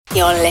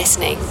You're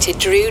listening to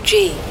Drew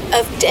G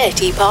of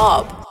Dirty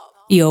Pop.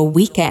 Your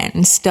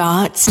weekend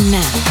starts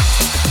now.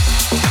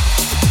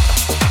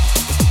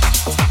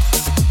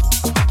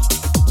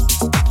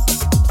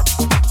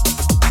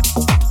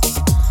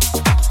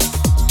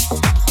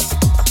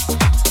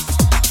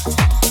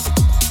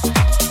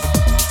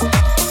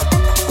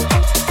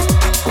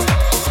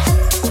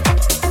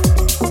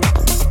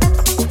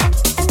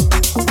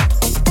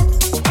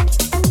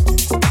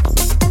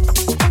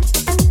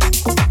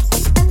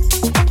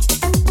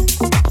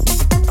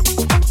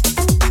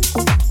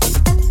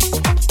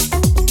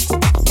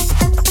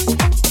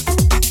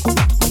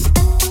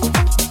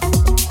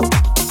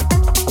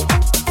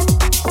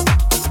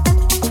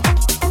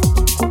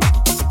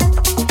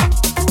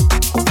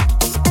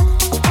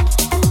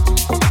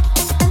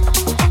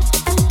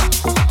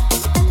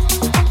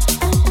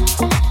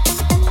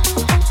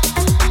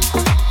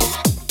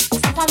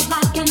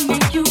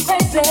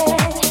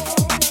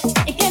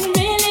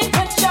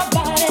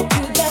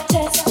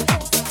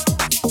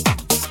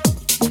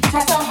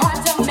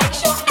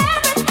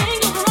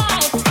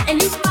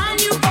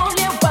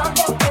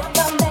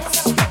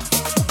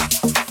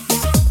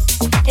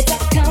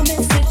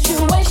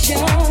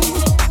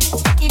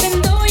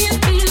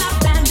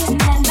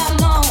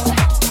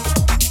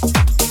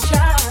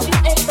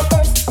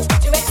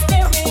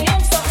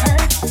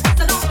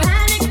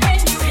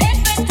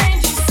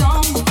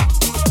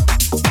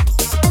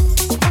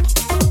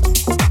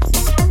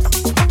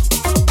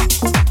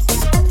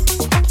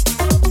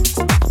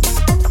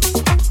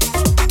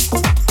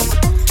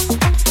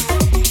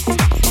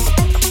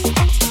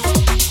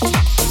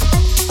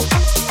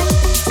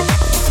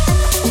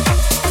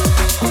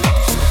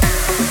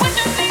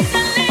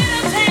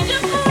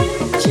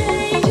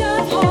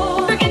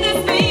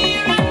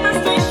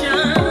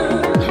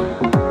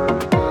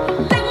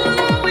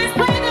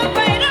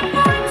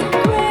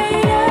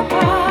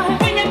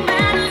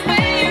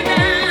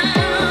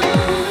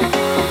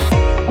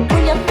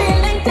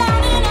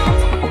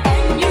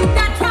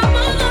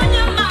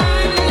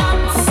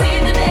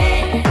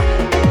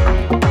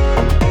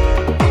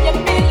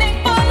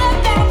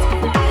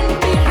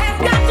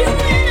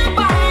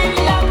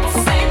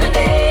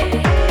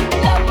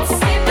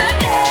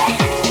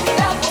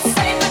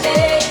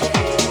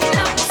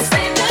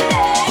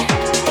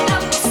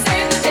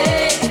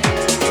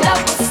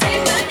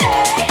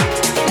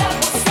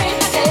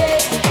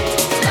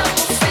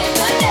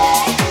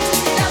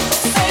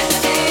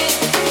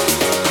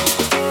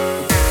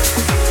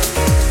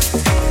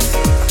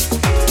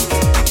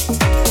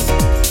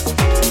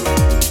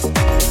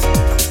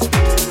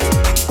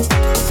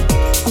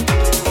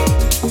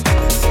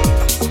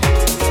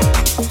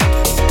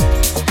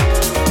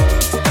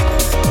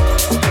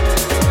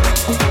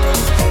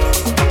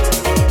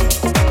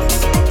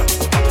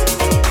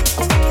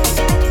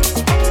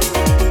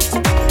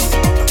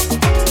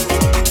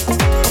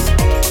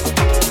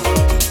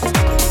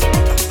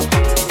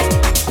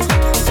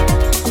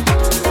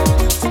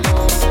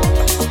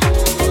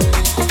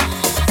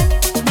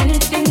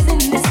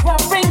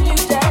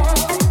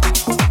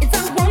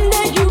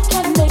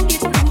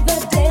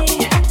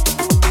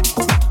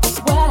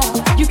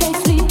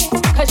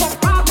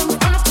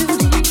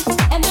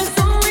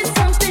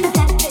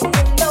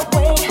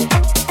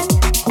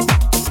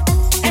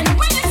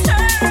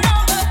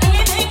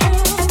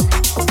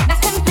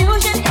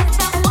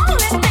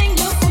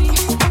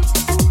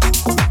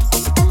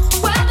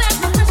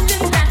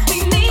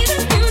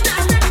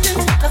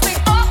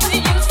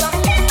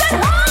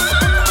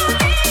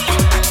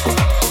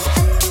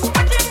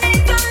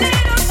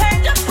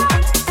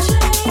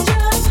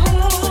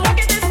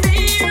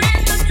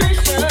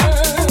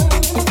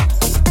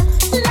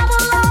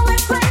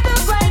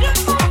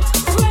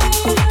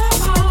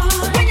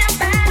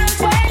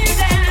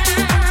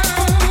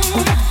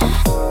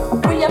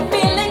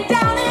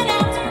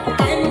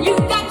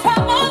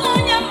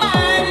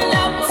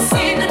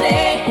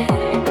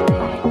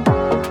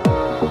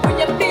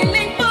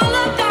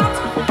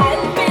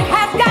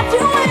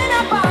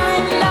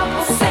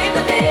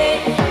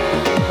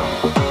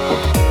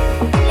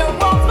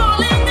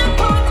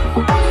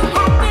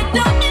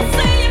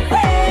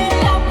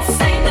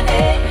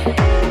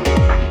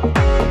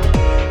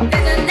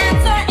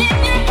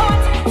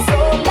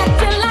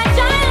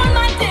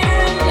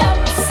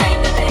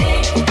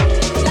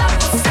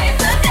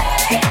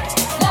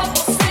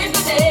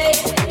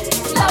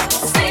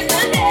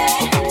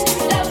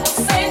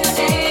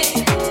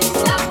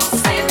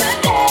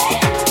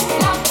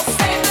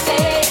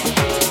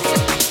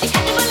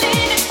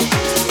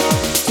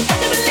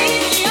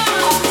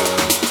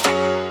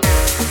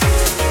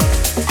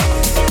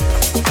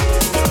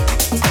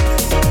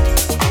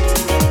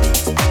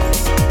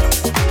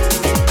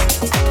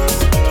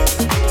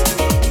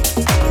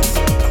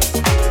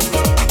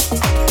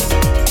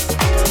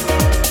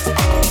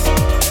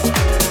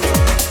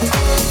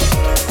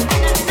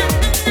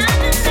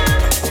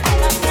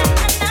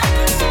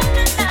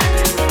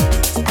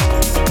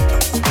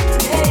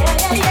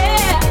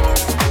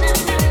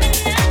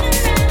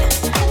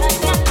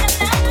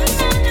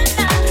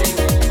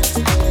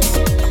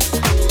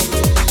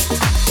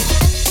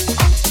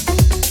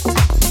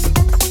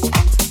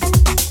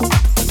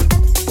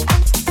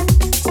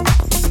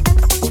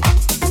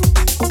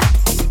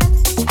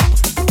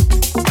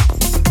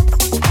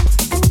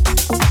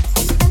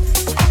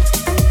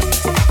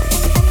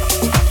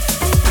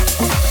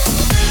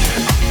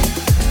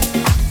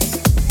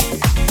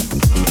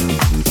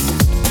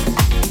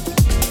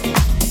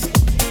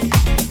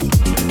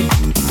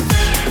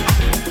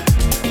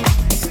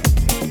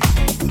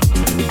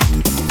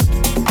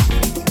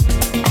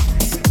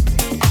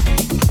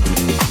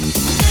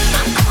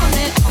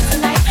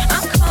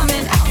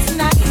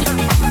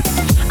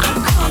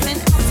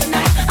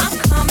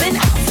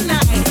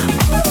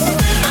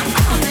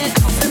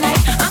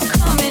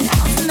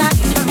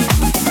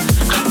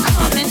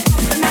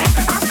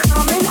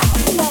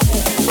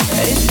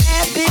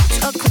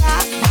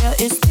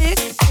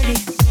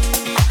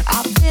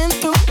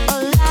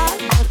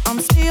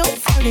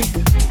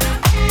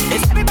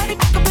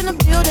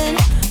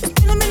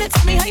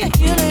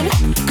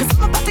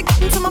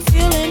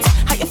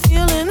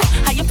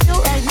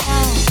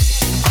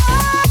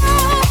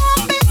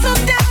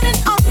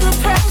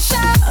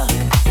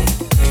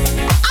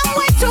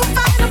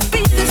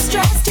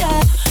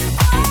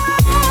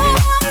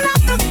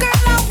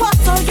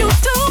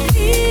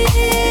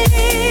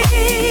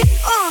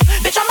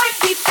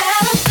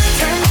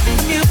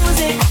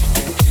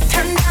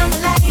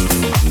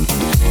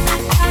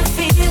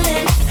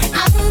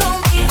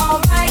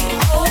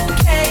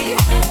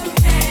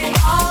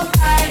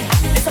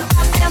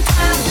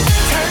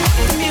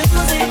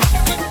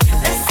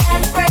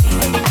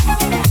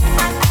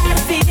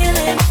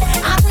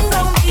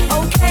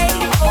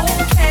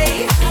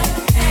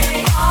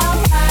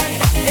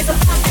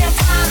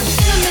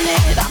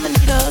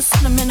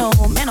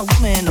 man or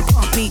woman to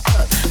pump me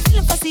up.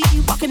 Feeling fussy,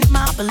 walking in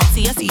my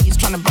Balenciennes,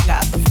 trying to bring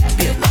out the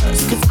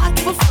fabulous. Cause I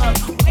give a fuck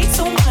way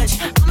too much.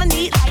 I'ma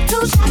need like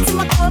 2 shots in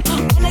my cup.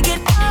 Wanna get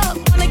up,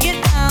 wanna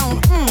get down.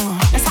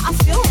 That's how I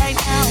feel right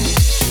now.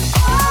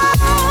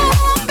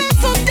 Oh, I've been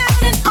so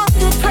down and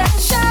under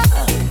pressure.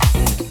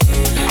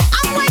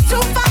 I'm way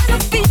too fine to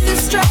be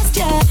distressed,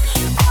 yeah.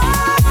 Oh,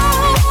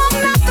 I'm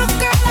not the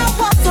girl I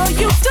was or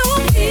used to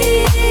be.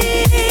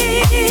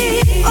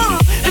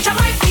 But I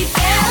might be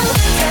down.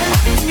 Turn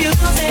up the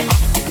music,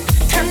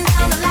 turn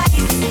down the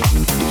lights.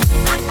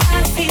 I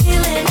got a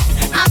feeling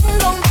I'm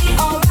gonna be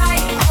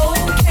alright,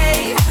 okay,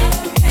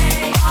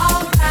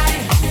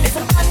 alright. It's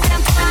about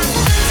damn time.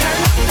 Turn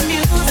up the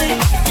music,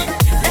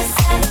 let's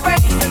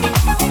celebrate.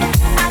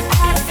 I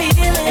got a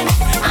feeling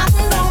I'm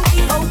gonna be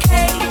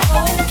okay,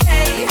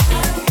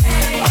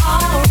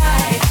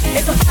 alright.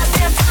 It's about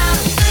damn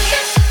time.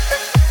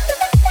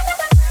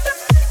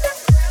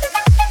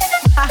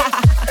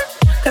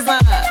 Cause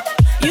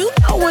you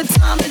know what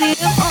time it is.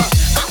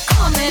 I'm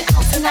coming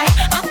out tonight.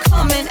 I'm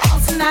coming out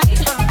tonight.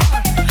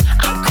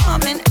 I'm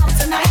coming out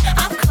tonight.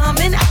 I'm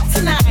coming out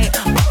tonight.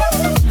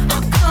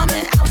 I'm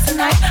coming out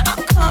tonight.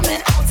 I'm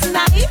coming out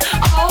tonight.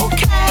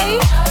 Okay.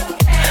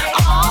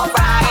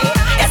 Alright.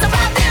 It's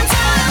about damn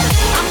time.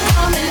 I'm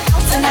coming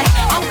out tonight.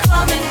 I'm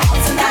coming out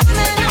tonight.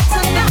 I'm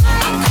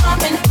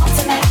coming out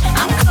tonight.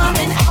 I'm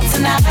coming out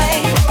tonight.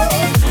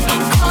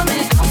 I'm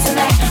coming out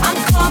tonight. I'm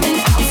coming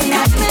out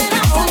tonight.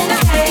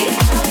 Okay.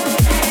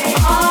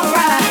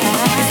 Alright.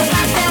 It's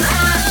about damn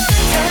time.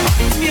 Turn up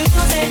the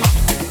music.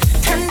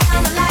 Turn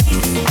down the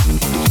lights.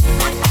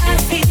 I got a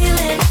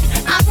feeling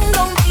I'm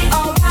gonna be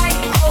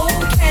alright.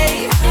 Okay.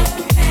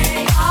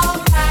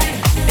 Alright.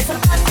 It's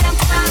about damn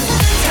time.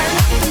 Turn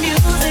up the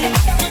music.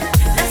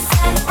 Let's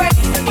celebrate.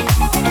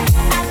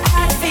 I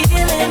got a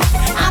feeling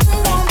I'm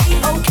gonna be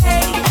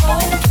okay.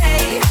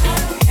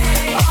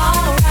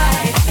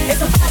 Alright.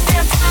 It's about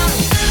damn time.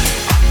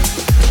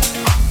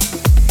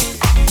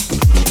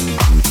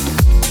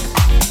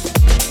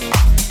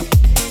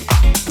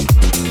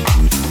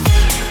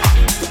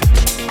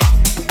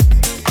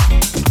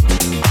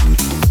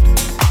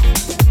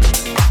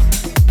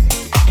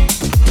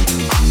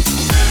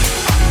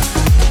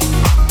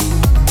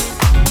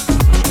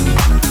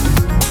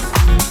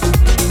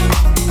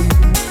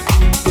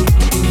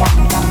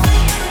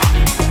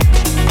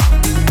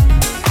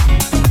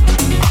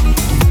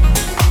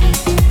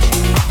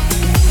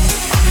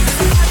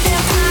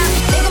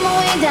 Making my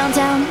way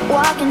downtown,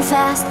 walking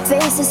fast,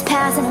 faces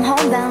pass and I'm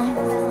homebound.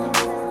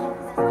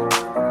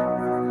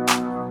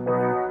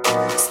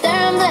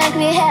 Staring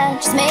blankly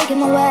ahead, just making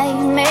my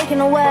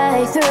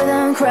way through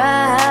the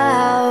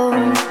crowd.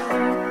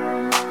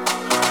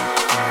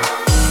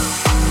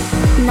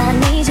 And I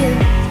need you,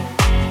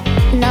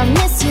 and I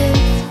miss you,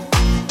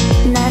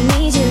 and I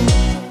need you,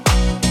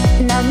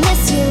 and I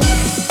miss you,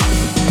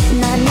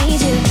 and I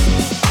need you,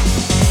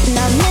 and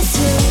I miss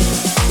you.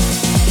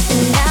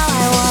 And now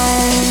I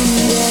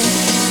wonder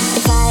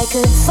if I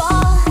could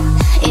fall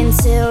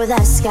into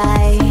the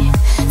sky.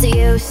 Do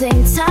you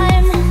think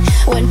time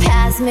would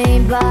pass me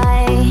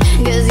by?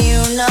 'Cause you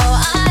know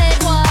I'd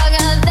walk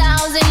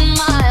 1,000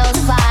 miles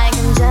if I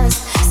can just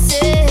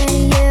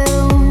see you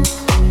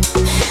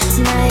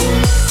tonight.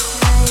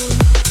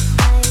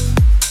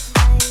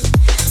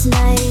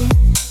 Tonight.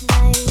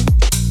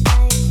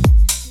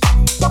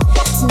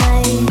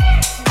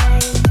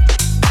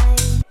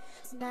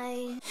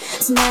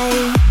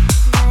 Tonight.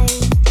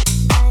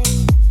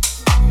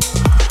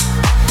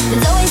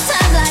 There's always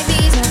times like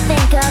these when I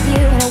think of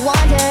you, and I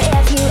wonder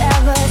if you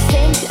ever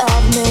think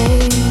of me.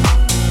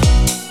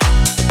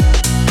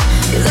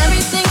 'Cause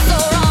everything's so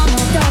wrong,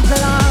 I don't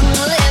belong,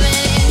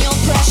 living in your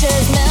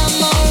precious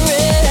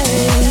memory.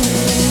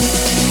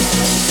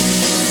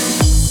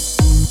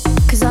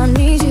 'Cause I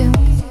need you,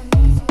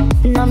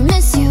 and I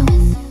miss you,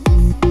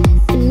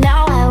 and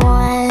now I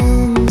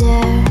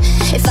wonder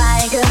if I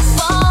could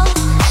fall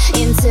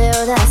into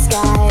the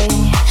sky.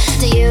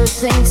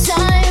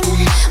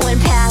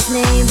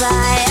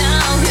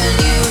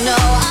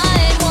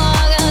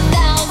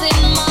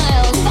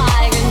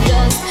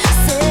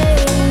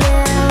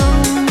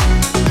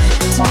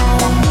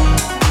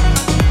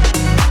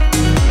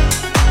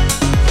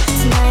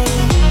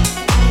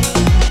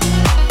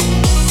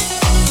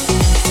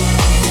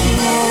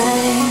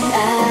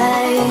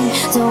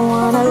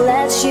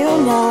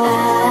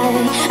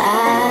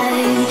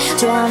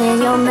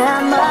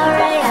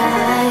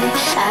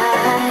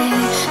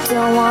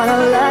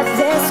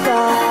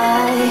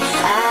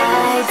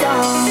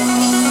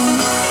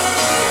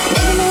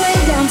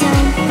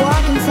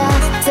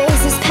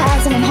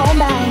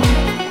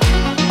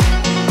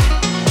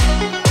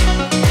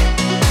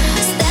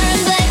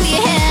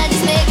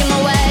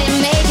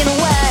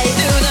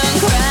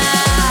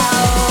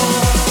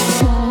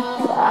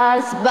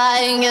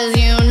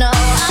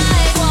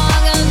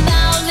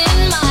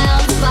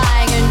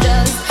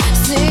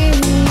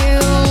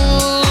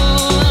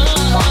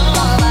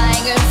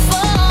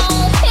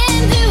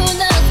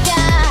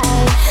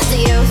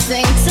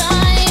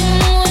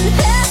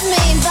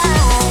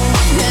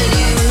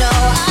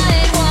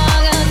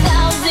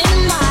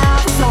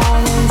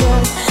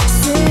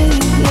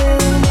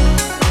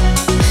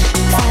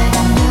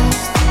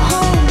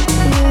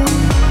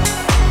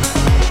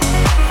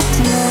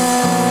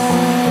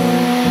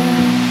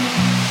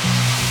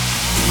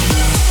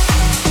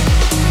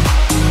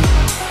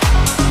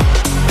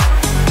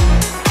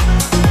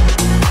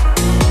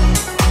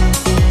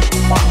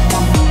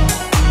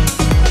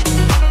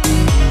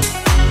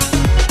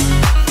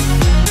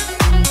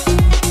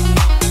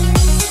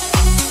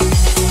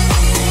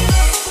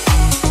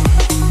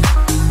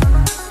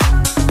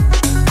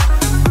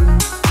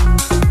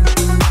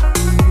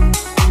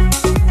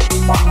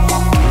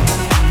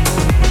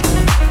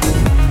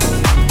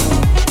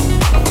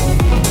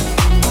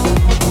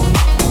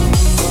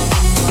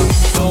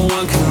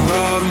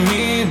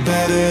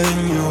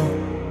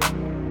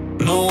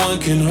 one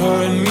can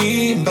hurt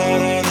me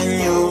better than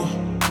you.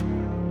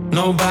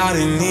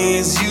 Nobody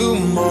needs you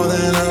more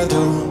than I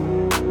do.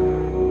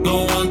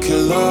 No one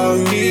can love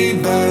me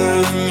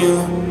better than you.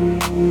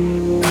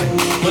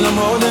 When I'm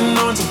holding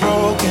on to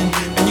broken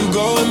and you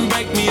go and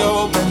break me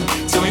open,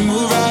 so we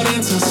move right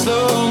into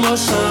slow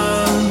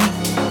motion.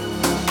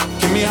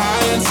 Get me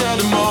high until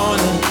the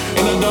morning,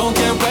 and I don't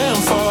care where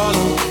I'm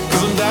falling,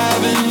 'cause I'm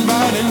diving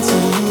right into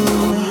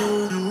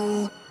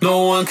you. No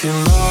one can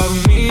love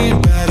me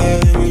better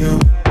than you.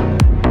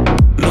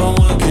 No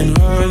one can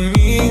hurt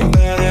me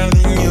better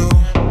than you.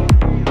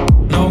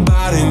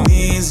 Nobody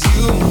needs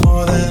you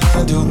more than I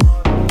do.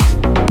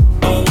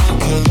 No one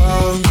can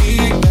love me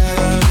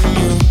better than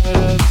you.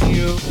 Better than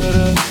you,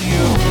 better than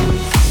you.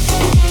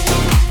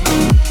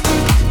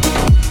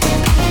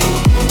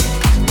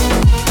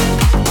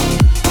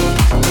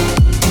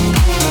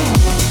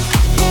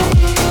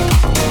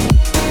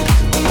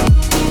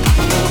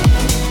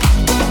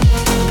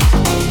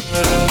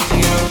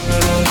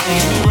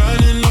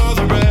 Running all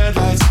the red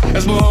lights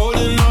as we're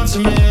holding on to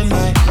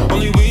midnight.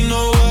 Only we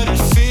know what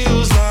it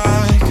feels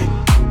like.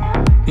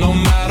 No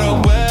matter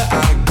where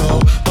I go,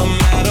 no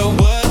matter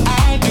what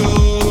I do,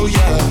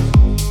 yeah.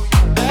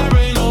 There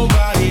ain't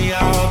nobody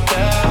out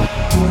there.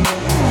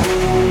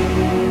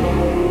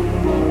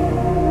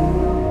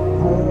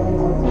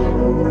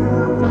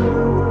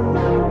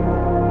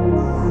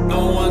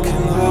 No one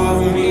can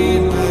love me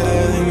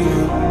better than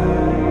you.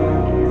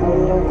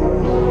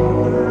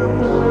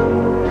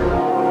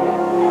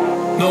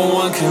 No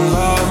one can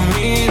love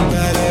me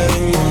better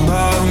than you.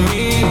 Love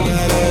me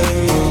better than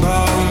you.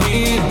 Love me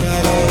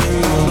better than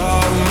you.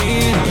 Love me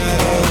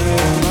better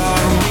than you.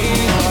 Love me,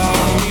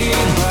 love me,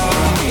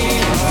 love me,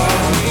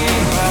 love me,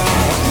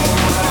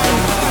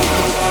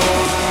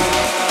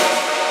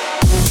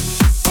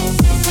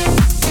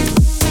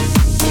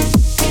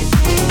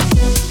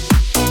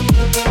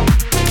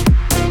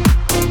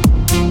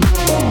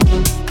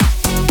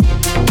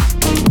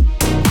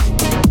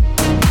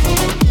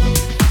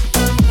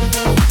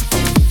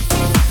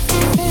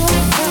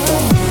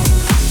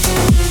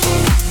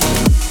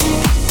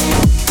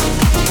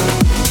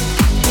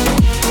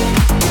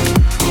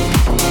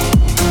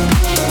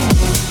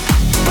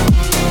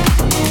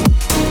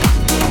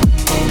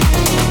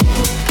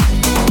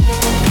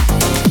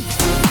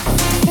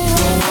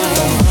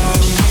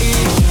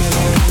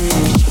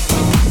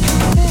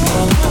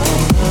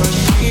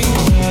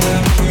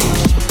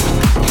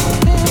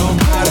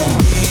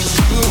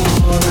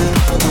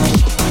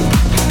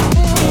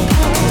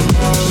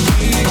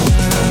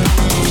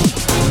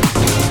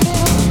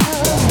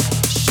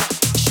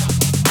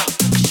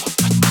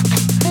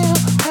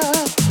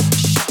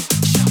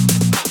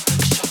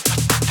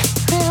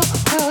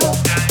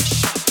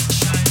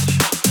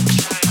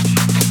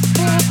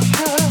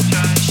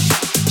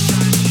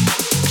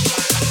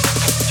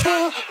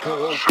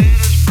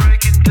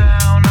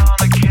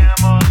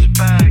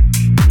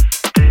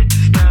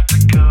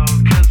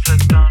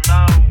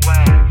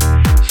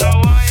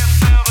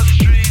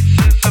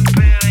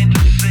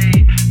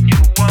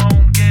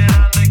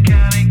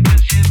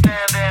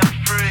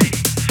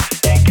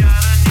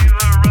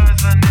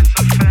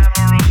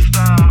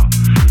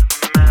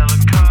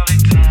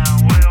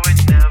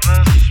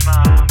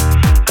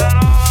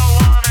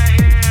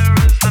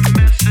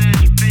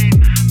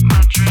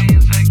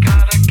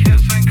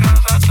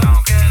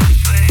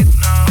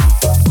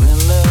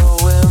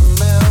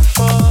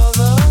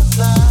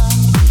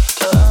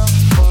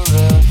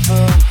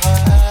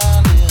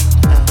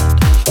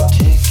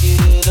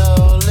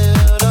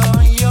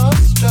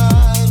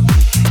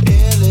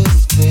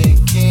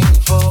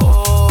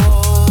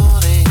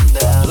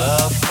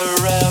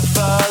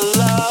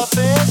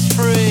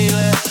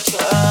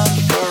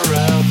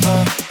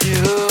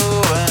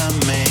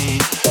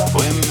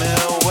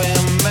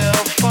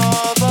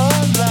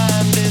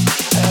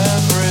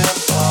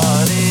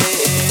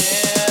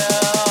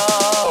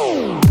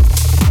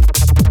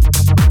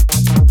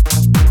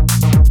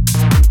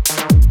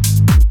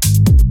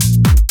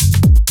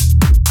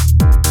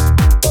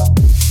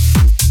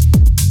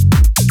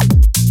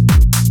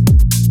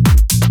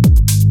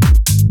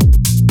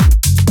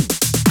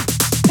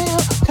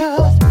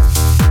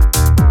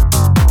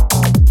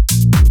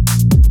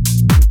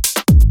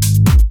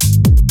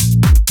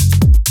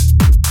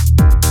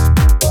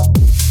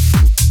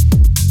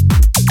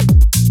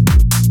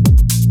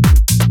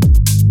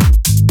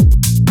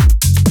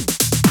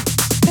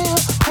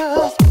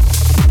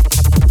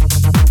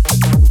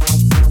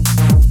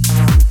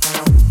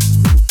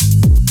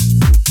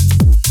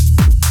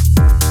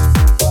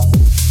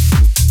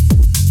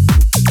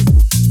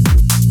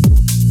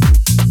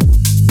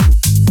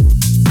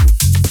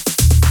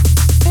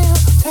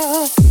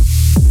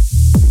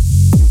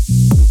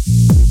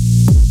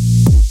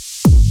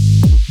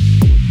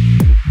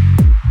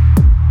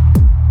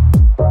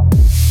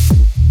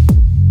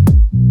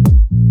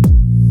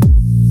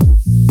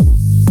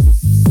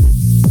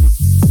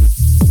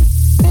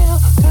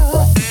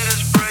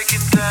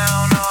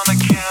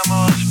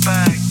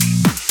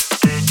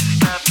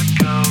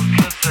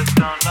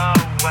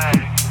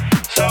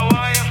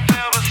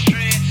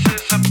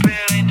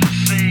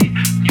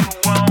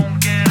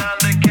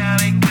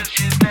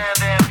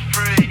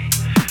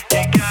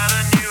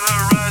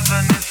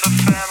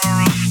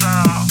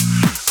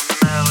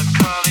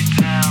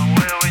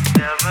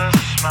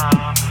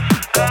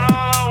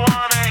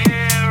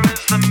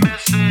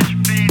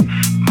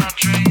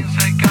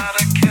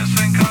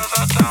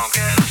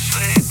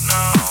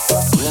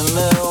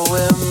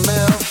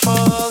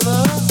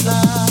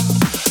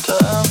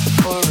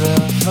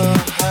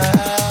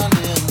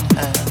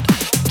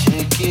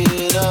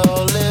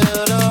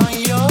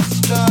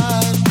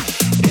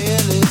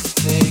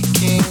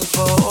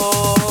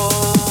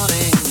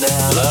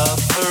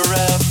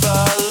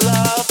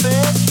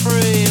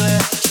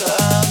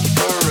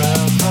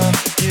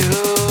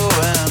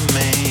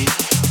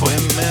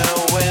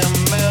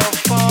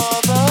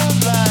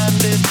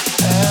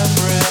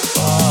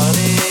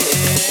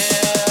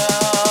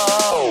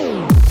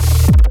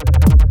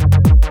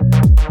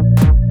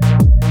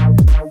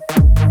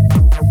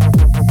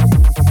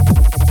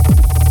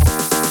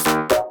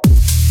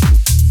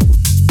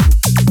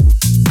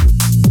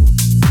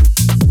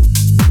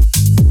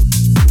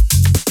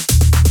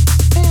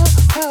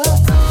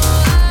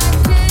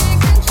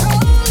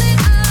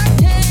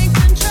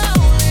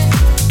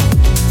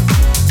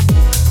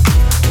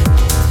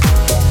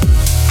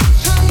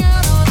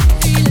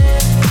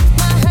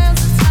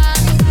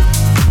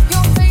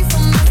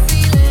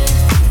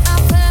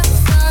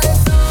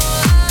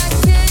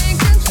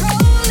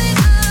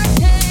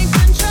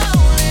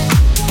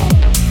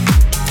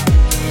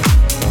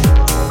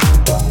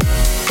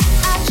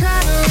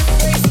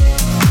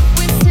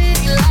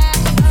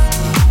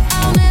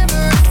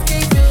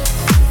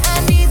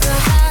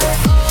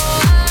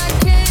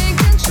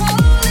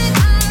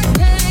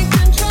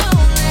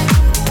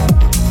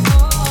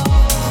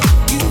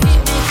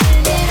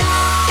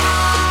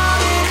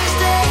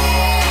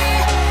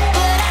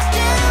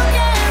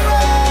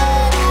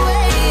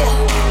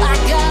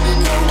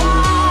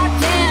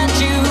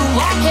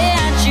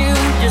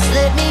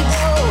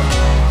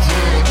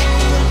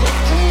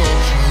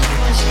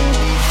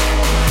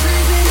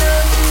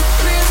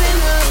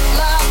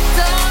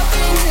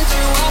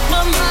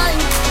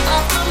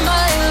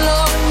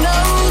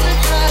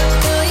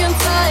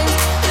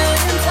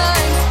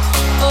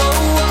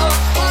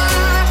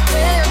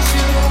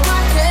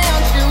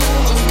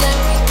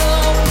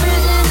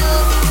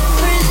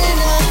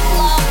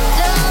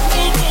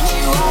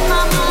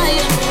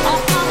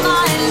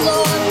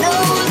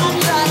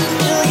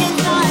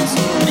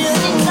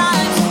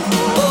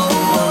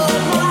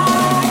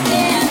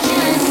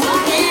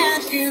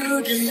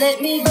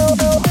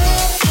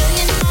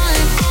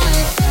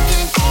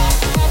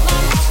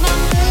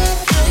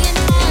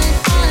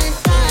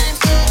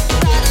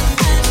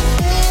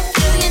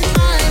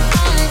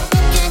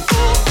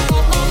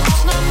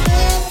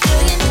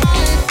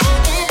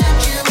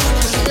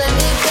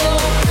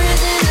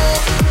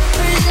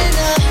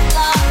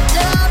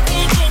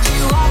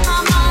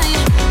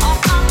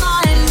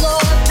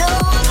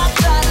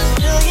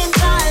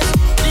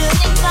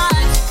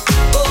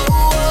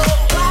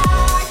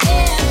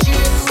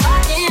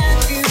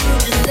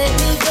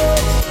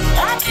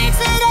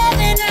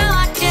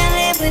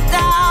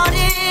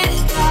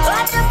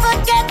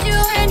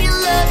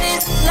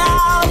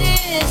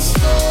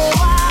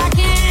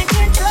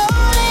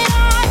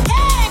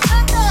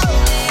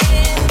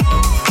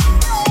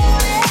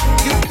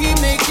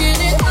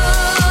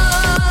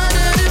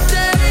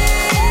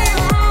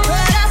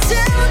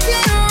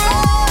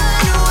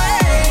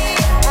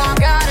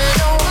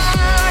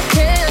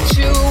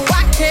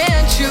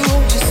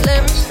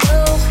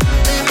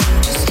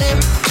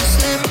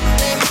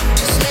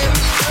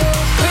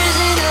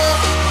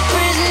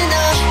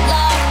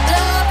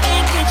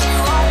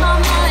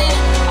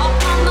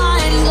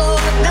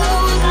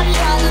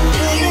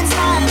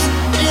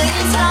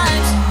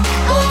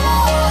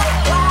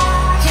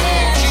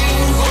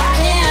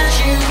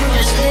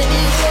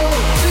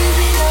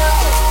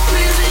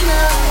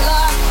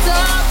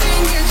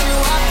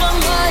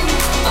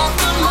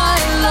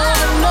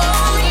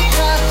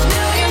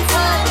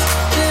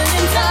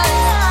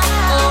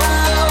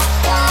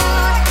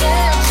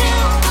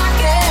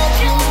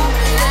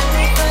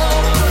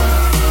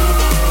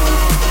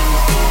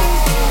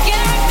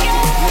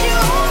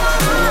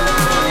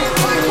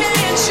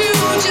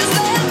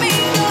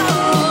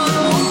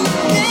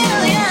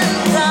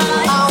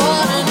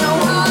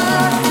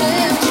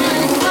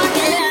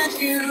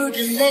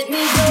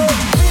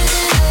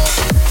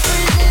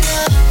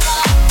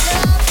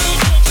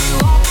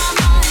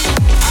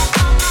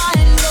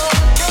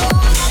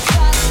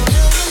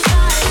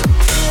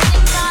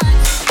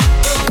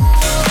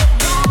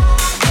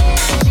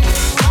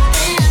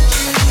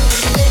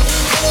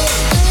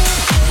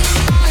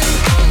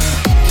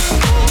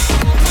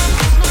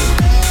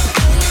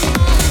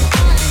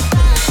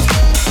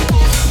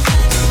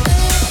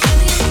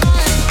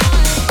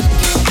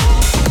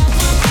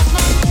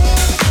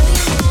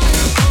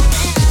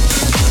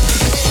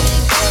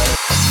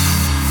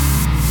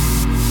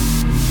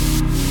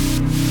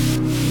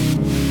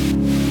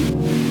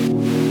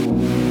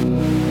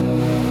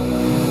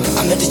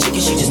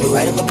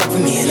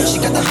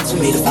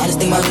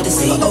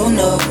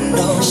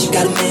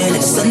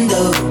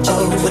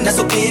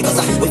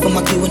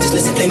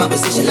 Play my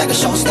position like a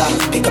show star.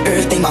 Pick up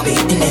everything, mommy,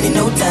 and then in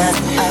no time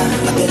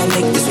I better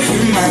make this with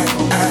her mine.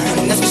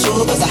 And that's for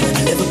sure, cause I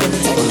never been the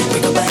type of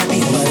break up and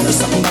be mother.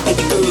 Something about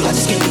baby girl, I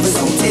just can't leave it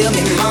alone. Tell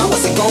me, mom,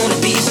 what's it gonna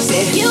be? She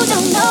said, you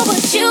don't know what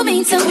you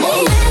mean to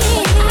me.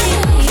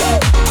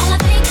 All I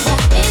think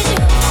about is you.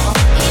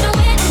 Even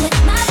when I'm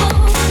with my boo,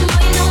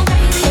 boy, you know I'm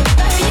crazy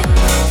over you.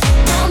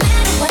 No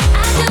matter what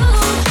I do,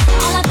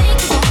 all I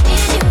think about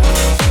is you.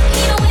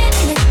 Even when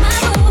I'm with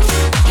my boo,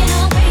 you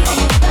know I'm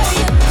crazy over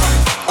you.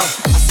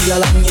 I see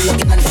all up when you're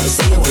looking, I never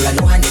say a word. I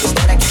know how niggas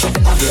that I get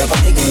tripping off here. If I'm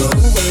taking your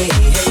away,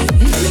 hey,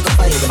 no lick up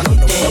fire, but I'm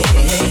day,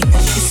 hey,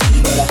 as you can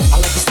see, but I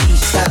like the stage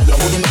style. You're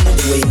holding me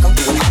another way. Come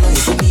through and I know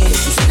it's with me and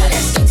it's you. See, now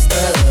that's gangsta,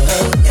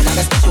 and I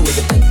got special with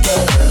the thinker.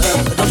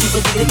 But don't you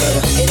forget it,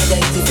 but ain't no day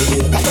to for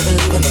you. Got to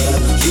believe in it.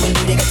 You and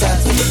me, they got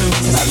ties for different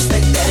reasons. I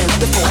respect that, and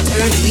before I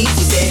turn to leave,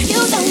 she said,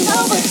 you don't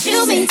know what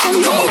you mean to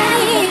me.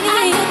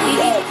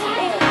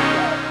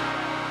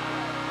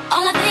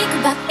 All I think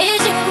about is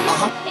you.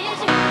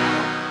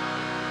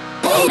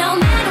 No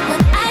matter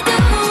what I do,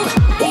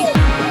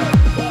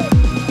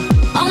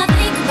 all I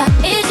think about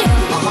is you.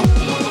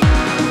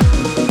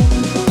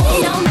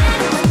 No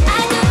matter what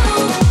I do,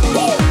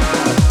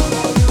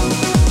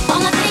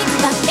 all I think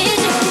about is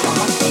you.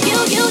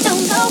 You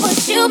don't know what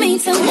you mean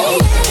to me.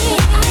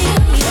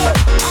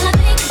 All I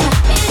think about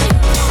is you.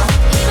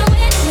 Even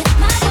when I'm with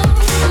my boo,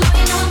 boy,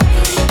 you know I'm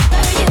crazy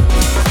over you.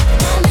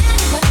 No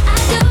matter what I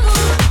do,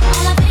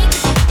 all I think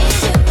about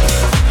is you.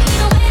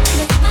 Even when I'm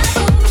with my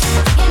boo,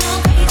 you know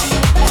I'm crazy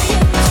over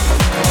you.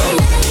 All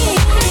I think about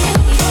is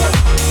you. No matter what I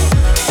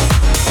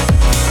do,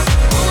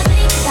 all I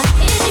think about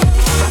is you.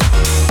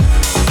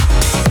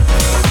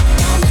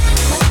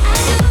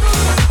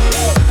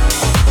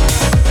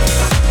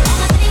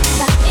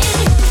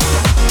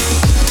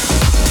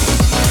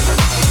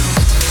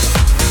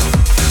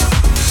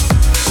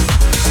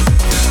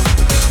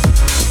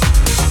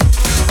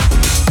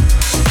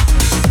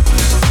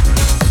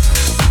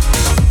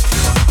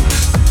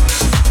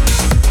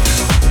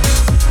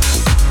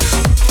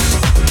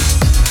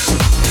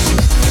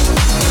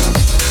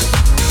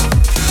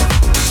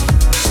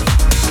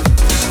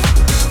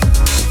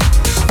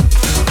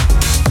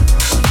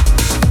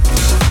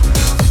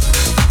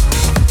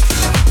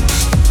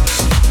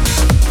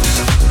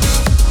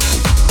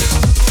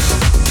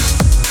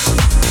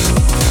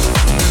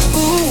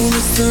 Ooh,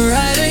 it's the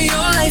ride of your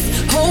life.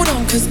 Hold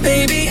on, cause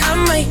baby, I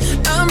might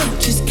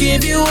just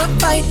give you a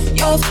bite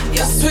of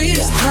your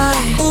sweetest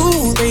pie.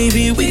 Ooh,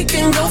 baby, we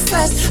can go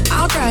fast.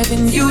 I'll drive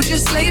and you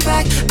just lay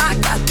back. I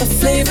got the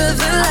flavor,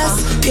 the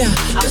last, yeah,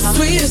 the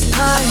sweetest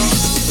pie.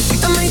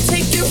 I might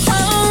take you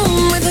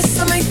home with us.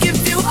 I might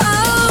give you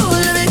all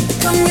of it.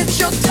 Come get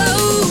your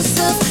dose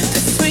of the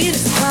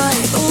sweetest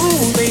pie.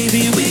 Ooh,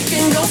 baby, we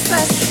can go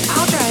fast.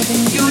 I'll drive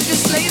and you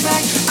just lay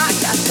back. I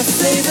got the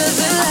flavor,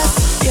 the last,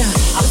 yeah,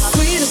 the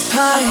sweetest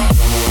pie.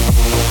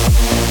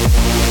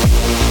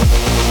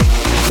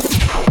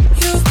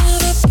 You've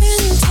never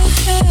been to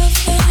heaven.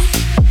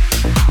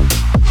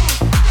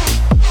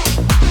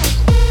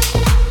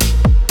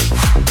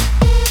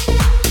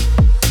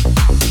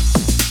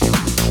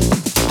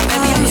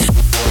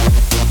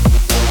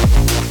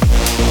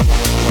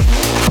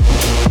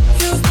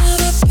 You've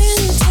never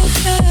been to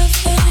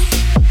heaven,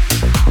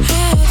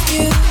 have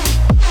you?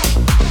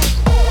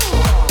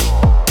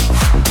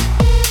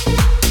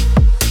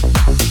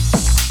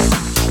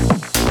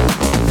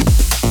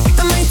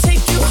 I might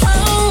take you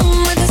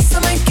home with us. I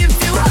might give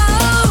you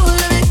all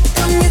of it.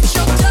 Come get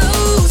your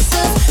dose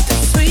of the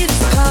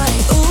sweetest pie.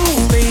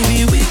 Ooh,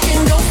 baby, we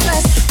can go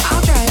fast.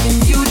 I'll drive and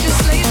you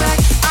just lay back.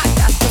 I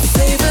got the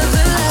flavor,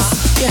 the last,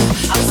 yeah,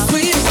 the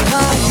sweetest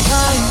pie.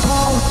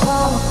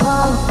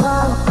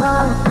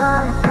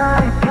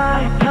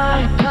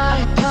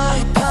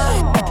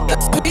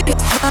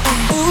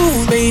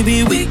 Ooh,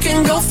 baby, we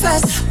can go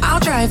fast. I'll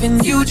drive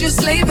and you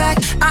just lay back.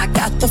 I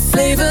got the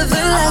flavor, the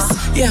last,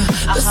 yeah,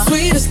 the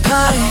sweetest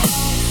pie.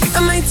 I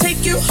might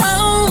take you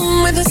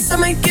home with us. I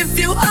might give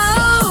you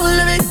all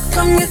of it.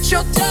 Come get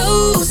your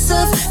dose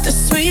of the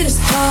sweetest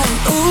pie.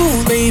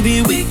 Ooh,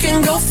 baby, we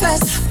can go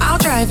fast. I'll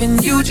drive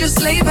and you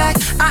just lay back.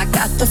 I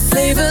got the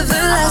flavor,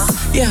 the last,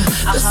 yeah,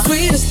 the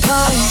sweetest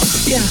pie.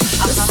 Yeah,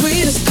 the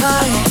sweetest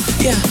pie.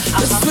 Yeah,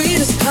 the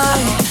sweetest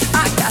pie.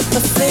 I got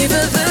the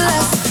flavor, the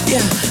last,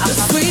 yeah, the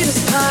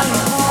sweetest pie.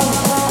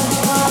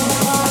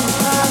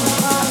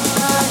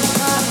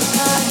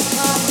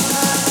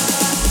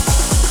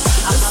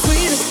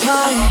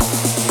 Pie.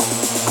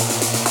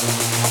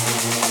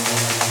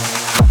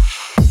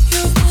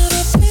 You've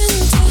never been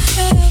to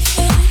heaven.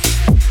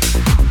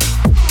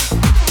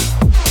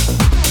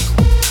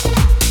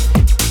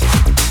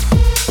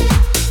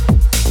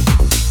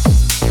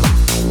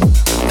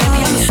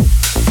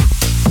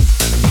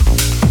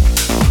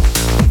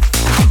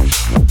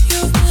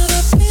 You've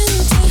never been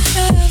to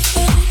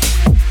heaven.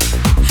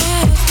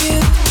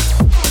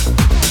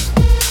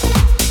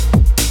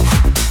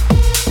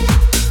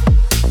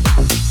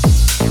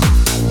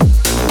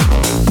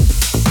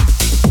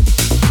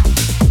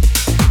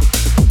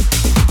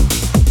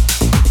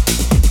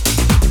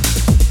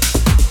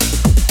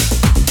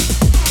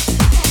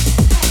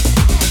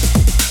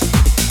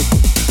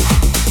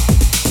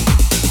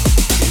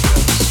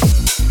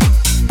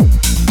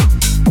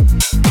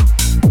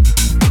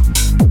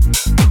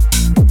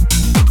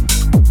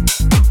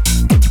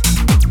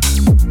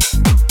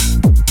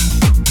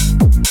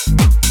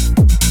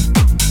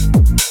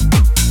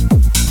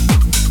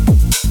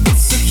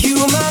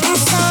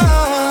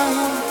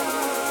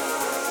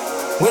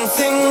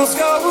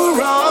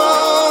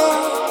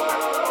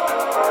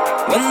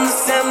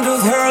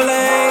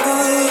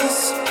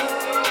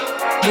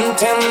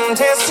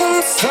 temptation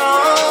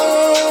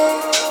strong.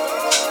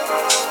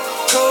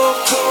 Cold,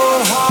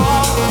 cold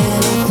heart. And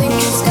I think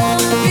it's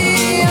gonna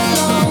be a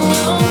long,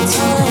 long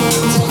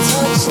time till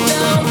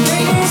touchdown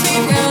brings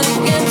me round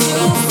again to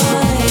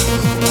find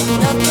I'm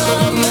not the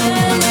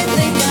man they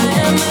think I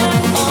am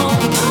at home.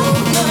 Oh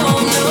no,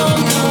 no,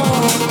 no.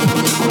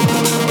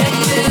 And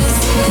this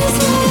is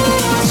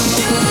what I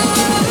should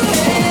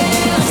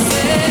have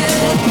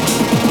said.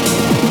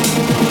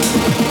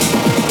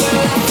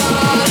 Well, I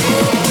thought it,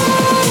 but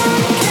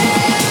I can't.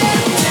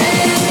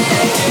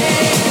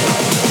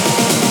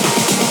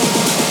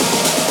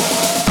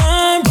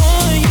 I'm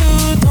boy, you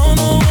don't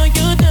know what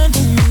you done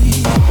to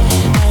me. I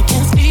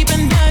can't sleep at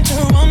night,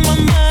 you're on my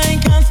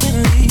mind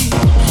constantly.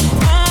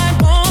 My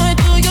boy,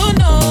 do you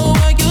know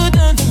what you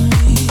done to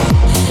me?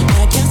 I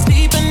can't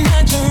sleep at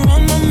night, you're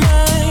on my mind.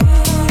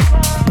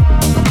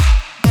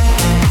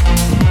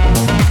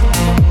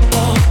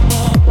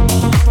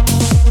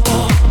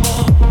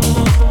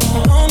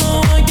 Don't know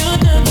what you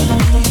done to me.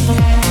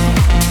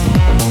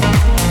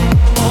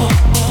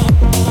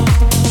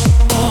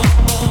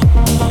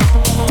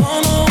 Don't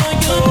know what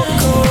you done to me.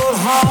 Cold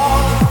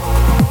heart.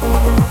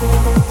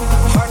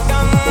 Heart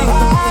done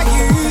by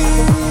you.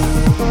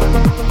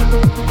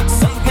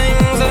 Some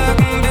things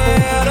looking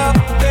better,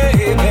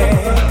 baby.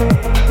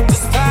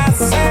 Just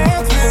passing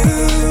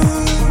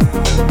through.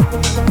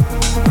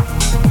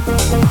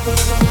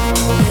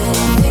 And I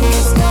think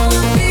it's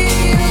gonna be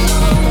a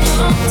long,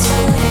 long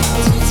time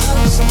till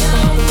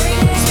touchdown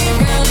brings me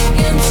round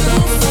again to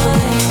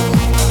find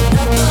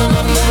I'm not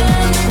the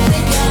man they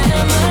think I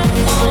am at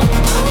home.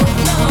 Oh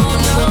no,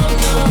 no,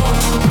 no.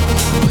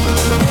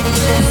 And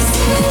this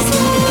is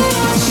what I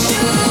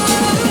should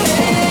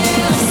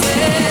have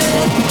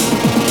said.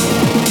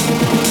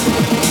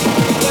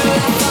 Well, I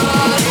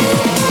thought it, but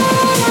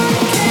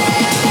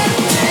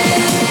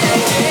I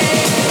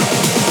can't.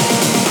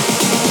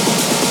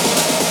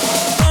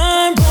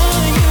 I'm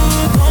boy, you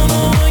don't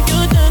know what you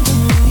done to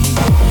me.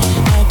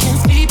 I can't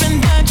sleep at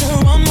night,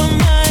 you're on my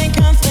mind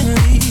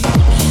constantly.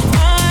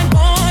 My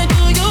boy,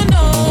 do you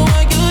know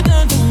what you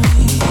done to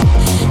me?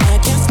 I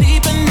can't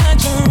sleep at night,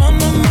 you're on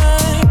my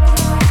mind.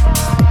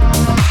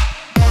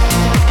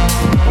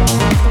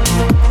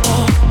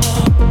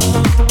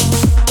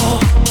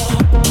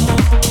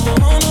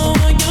 Don't know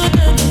what you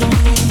done to me.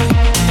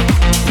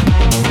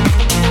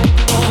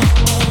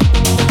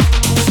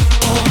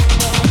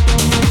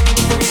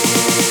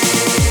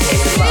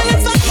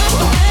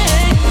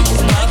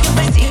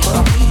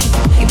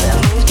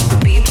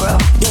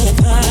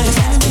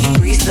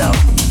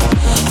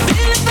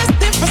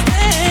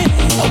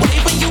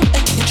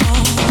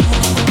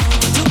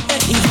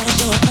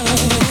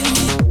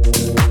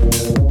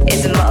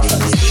 It's a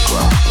motherfucking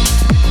sequel.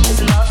 It's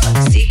a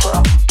motherfucking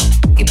sequel.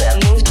 You better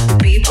move to the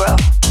beat, bro.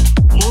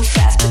 Move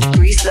fast, but you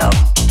breathe slow.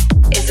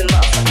 It's a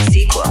motherfucking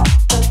sequel.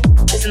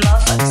 It's a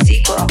motherfucking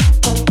sequel.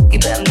 You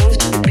better move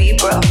to the beat,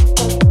 bro.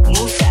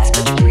 Move fast,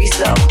 but you breathe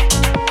slow.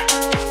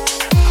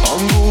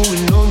 I'm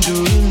going on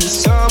during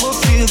this time. I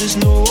feel there's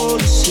no one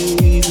to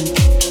save me.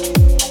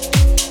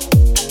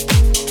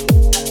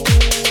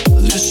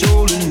 This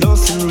all and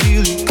nothing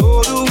really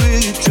got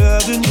away,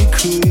 driving me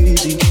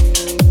crazy.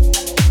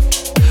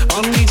 I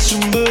need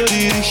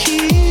somebody to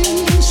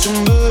hear,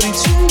 somebody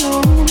to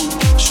know,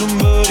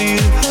 somebody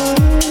to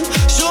have,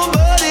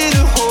 somebody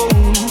to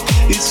hold.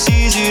 It's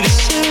easy to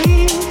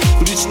say,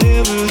 but it's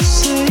never the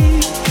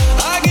same.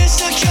 I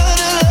guess I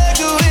kinda like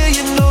the way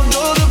you know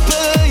the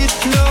pain.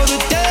 Now the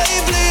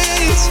day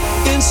bleeds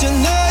into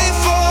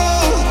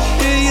nightfall,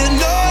 and you're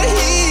not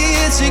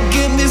here to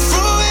get me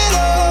through it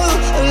all.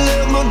 I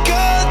let my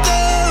guard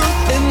down,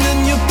 and then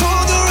you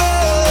pulled the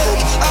rug.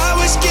 I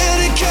was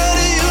getting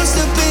kinda used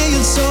to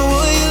being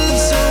someone you love.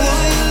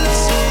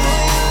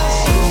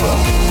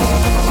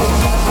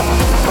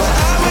 I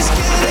was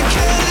getting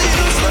kinda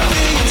used to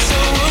being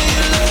someone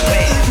you love.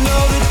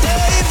 Now the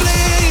day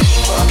bleeds.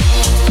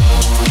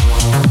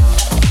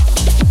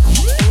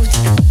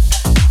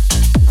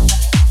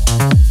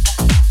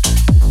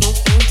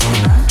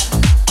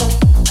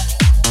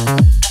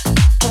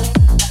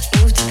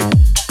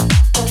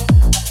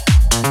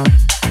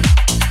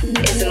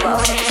 It's a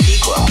motherfucking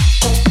sequel.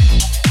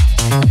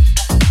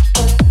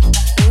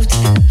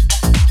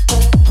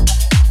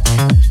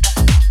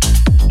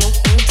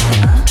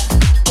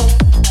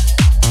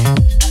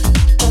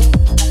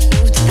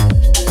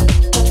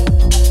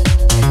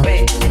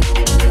 Wait,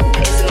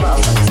 it's a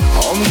motherfucking.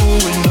 I'm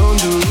going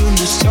under in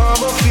this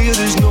time. I feel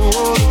there's no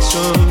one to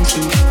turn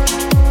to.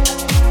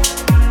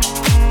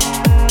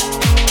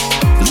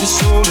 This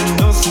all and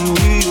nothing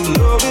real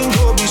loving,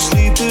 I'll be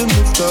sleeping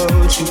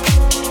without you.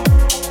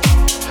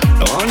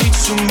 Now I need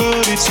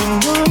somebody to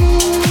know,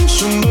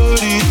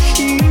 somebody to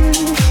hear,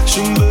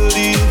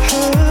 somebody to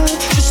have,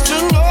 just to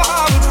know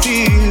how it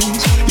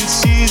feels. It's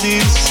easy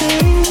to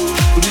say,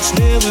 but it's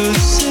never the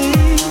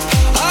same.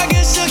 I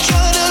guess I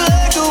kinda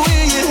like the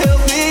way you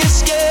help me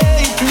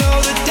escape. Now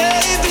the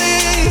day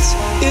bleeds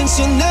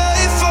into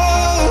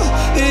nightfall,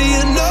 and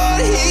you're not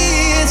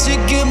here to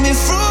get me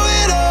through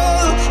it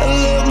all. I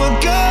let my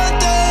guard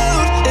down,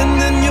 and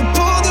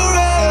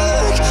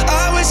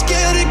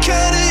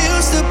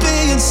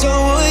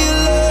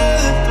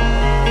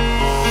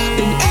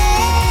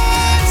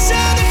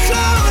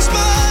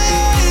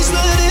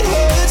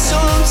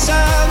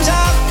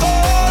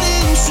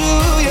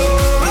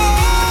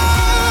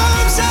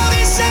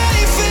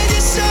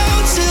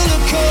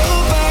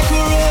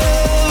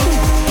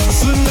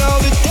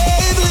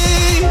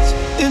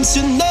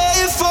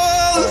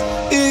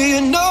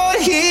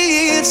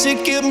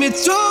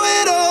through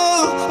it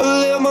all, I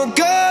let my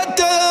guard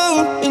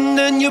down, and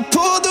then you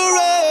pulled the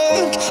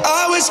rug.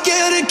 I was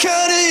getting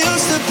kinda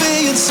used to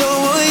being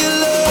someone you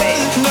love.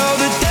 Now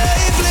the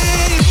day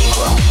bleeds.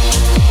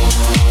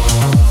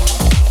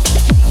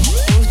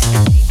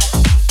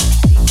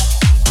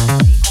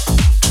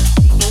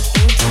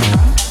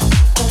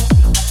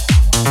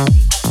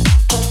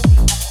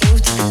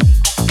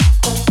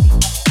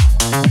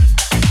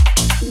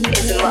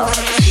 It's a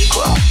motherfucking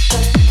sequel.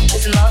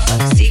 It's a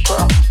motherfucking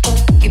sequel.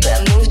 You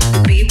better move to the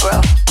beat, bro.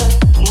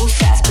 Move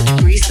fast, but you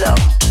breathe slow.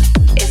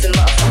 It's a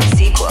motherfucking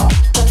sequel.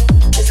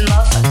 It's a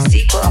motherfucking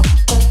sequel.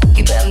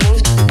 You better move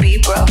to the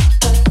beat, bro.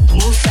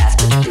 Move fast,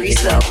 but you breathe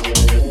slow.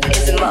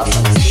 It's a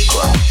motherfucking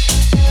sequel.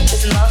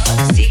 It's a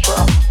motherfucking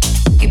sequel.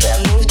 You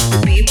better move to the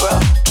beat, bro.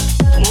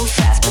 Move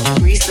fast, but you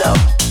breathe slow.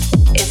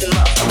 It's a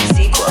motherfucking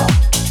sequel.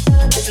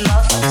 It's a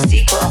motherfucking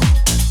sequel.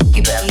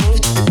 You better move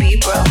to the beat,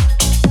 bro.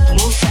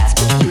 Move fast,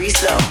 but you breathe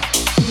slow.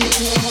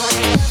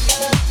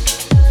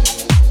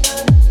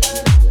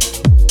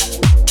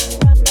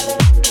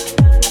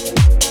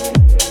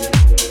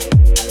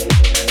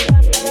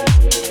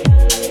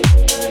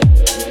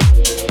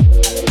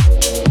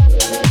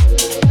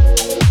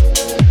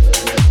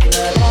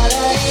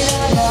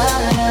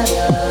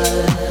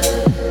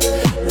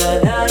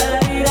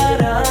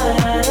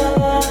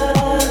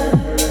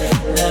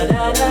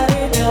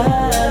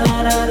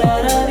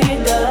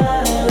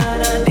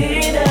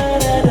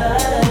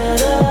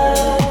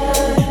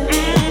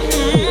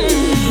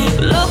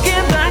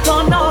 Looking back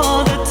on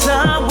all the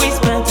time we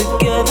spent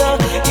together,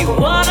 you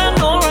wanna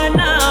know right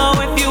now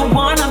if you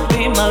wanna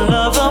be my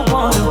lover,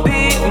 wanna be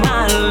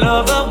my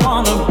lover,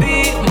 wanna be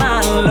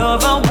my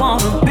lover,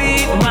 wanna be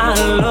my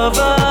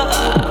lover.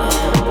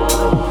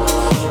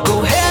 Go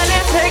ahead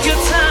and take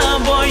your time,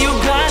 boy, you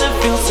gotta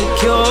feel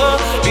secure.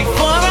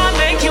 Before I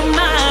make you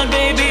mine,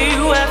 baby,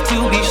 you have to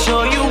be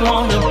sure you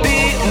wanna be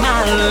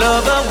my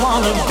lover,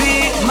 wanna be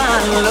my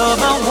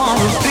lover,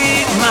 wanna be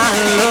my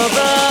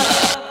lover.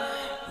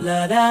 La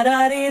da da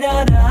dee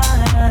da da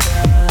da da.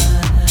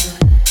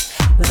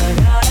 La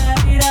da da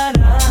dee da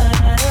da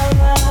da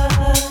da.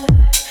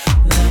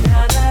 La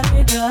da da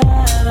dee da la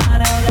da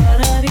da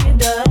da dee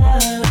da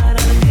la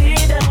da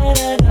dee da da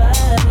da da.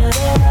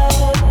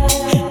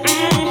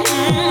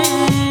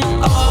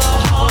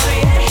 Oh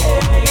yeah,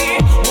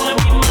 wanna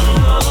be my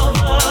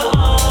lover.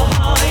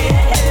 Oh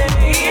yeah,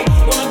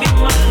 wanna be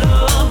my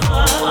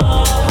lover.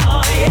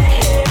 Oh yeah,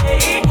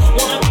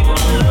 wanna be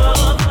my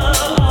lover.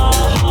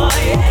 Oh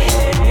yeah.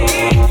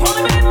 Wanna be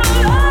my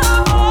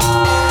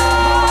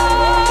lover,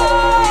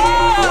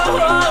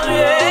 oh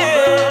yeah,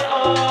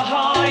 oh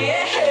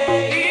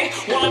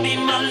yeah. Wanna be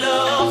my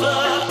lover,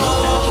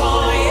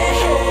 oh yeah.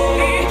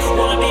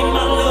 Wanna be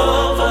my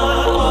lover,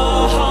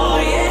 oh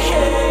yeah.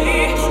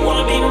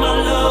 Wanna be my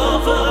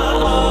lover,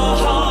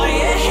 oh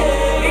yeah.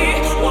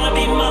 Wanna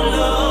be my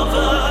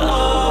lover,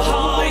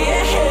 oh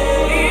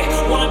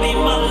yeah. Wanna be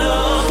my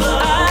lover.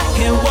 I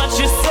hear what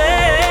you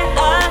say, I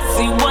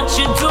see what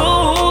you do.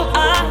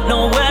 I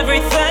know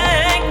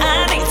everything I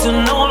need to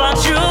know about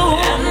you,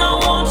 and I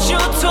want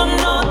you to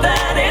know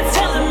that it's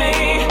telling me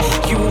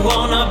you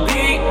wanna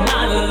be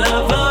my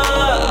lover.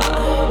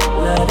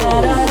 La da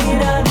da dee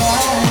da da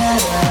da.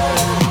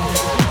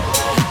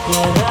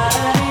 La da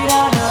da dee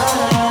da da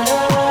da.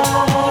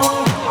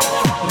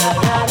 La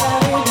da da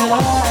dee da la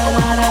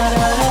da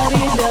da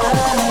dee da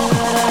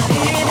la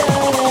dee da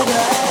da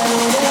da.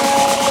 La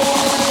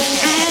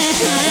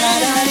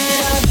da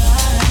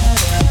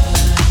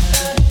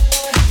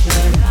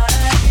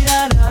dee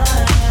da da.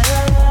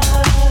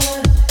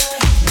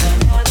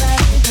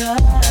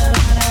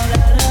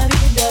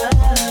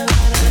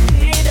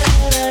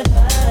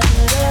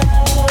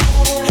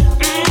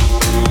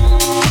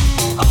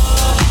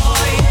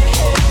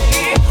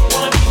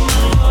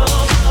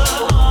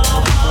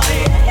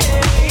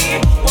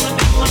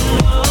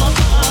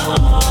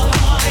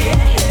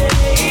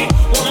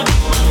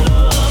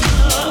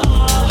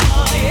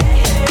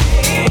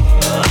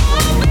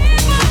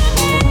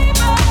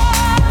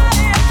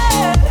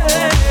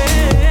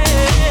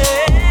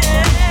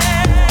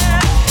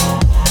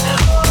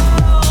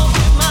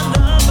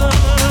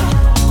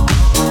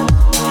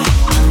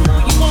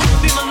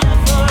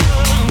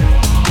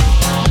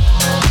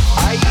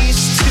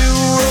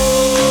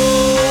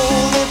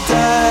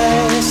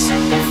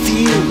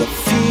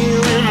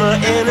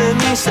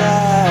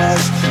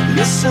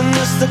 Listen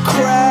as the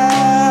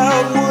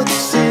crowd would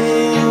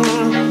sing.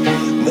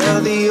 Now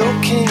the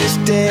old king is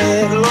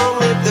dead, long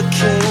live the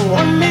king.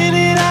 1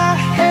 minute I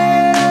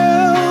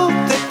held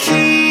the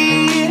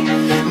key.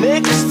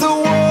 Next the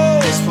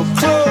walls were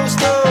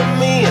closed on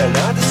me, and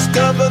I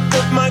discovered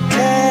that my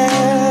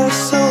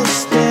castle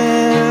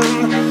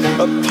stand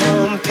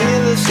upon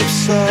pillars of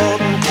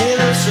salt and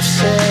pillars of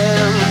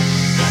sand.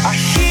 I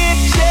hear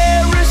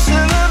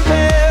Jerusalem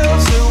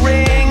bells are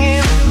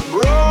ringing,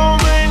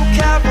 Roman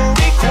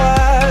cavalry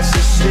choirs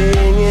are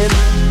singing.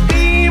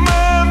 Be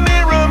my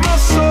mirror, my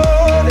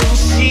sword and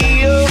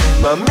shield,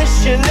 my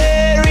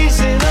missionaries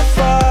in a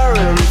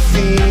foreign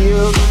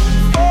field.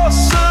 For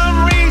some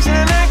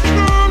reason I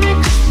can't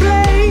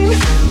explain,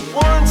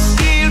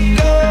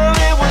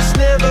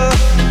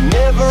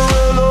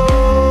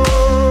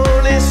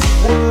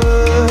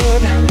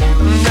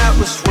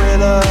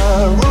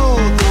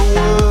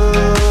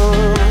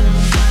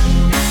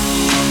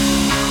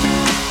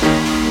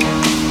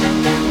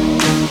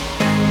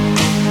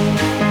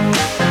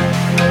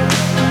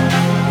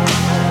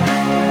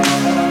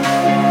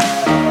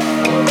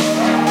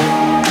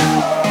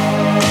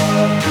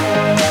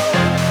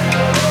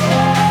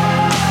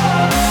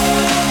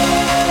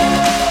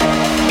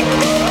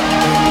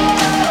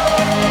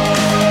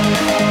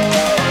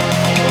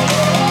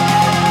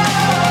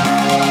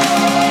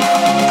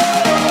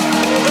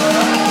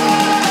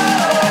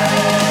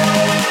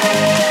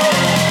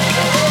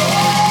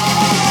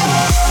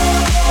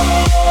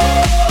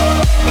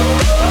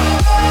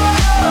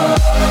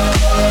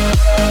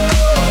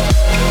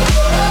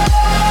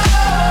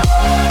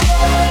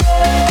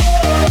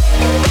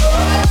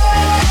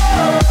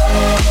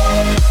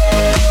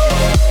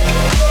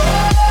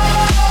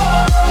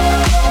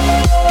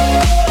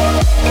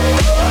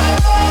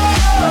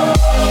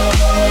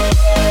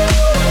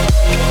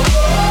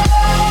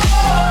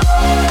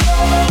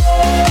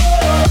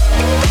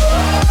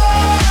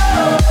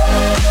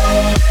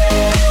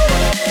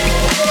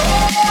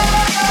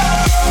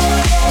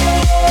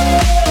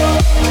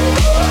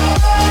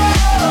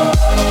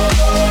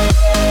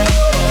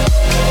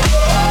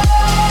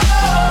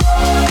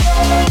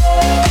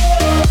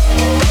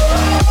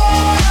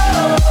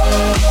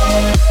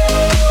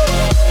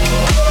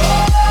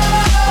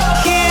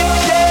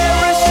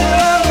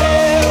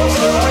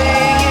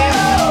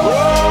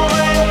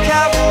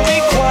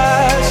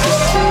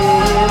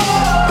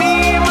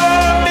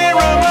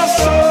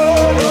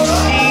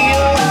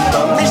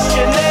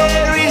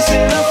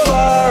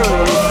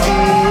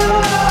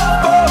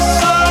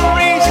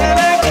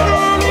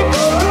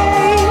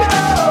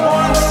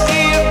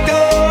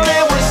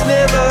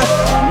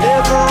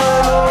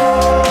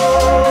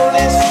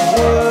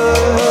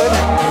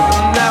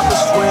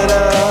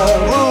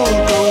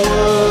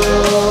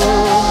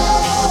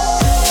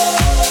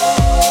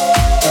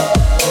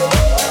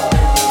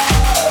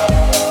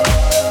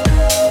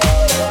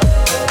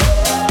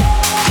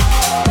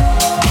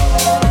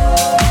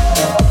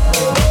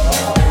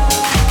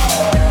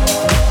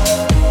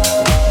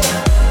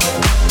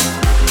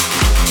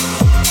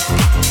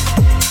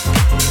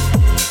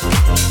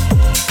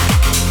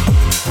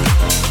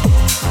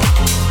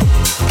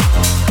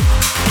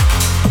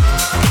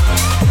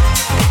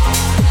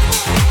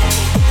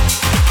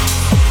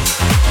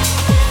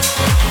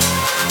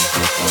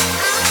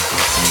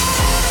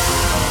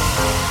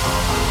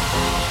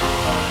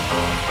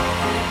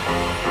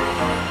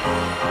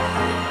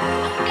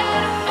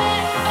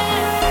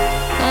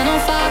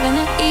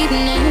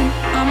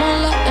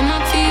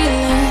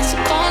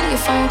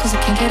 cause I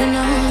can't get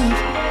enough.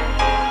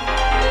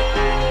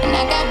 And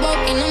I got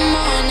woke in the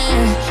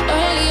morning,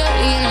 early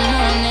in the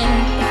morning.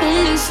 Who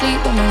needs sleep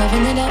when I'm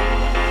loving it up?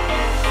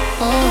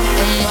 Oh,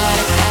 and what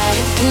I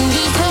gotta do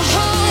is the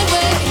hard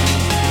way.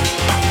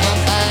 My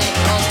body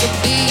wants to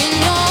be in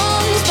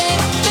yours,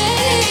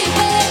 baby.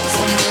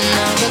 Something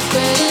I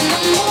regret in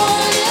the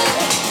morning,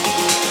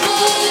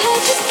 but I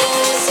just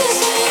can't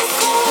resist when you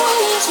call.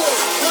 1, 2,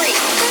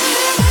 3.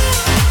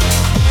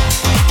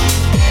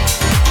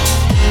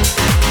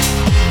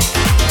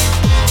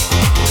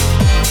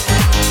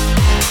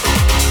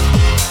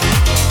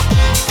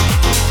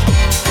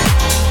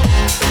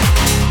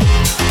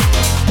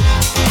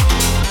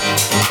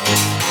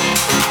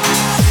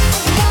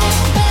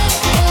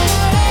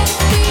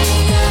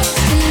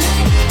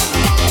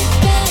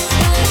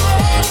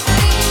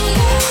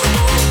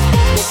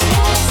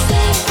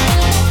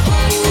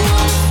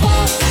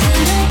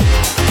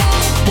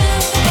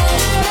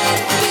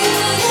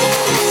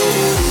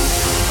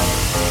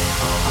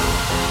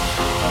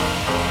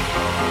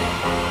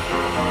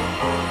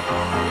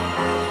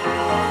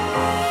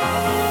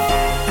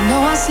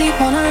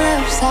 Sleep on the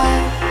left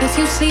side. If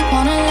you sleep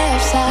on the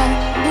left side,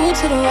 move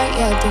to the right,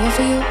 yeah, I'll do it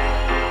for you.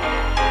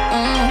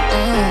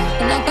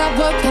 And I got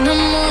work in the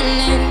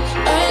morning,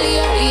 early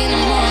in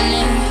the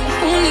morning.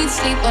 Who needs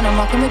sleep when I'm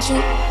rocking with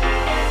you? And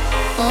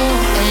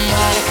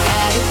what I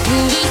gotta do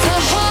is the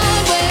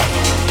hard way.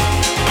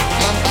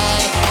 My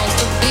body wants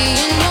to be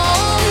in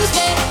yours,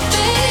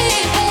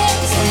 baby.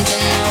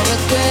 Something I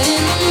regret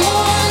in the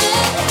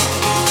morning,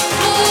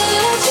 but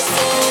I just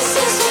can't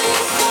resist when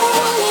you call.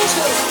 1,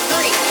 2,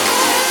 3.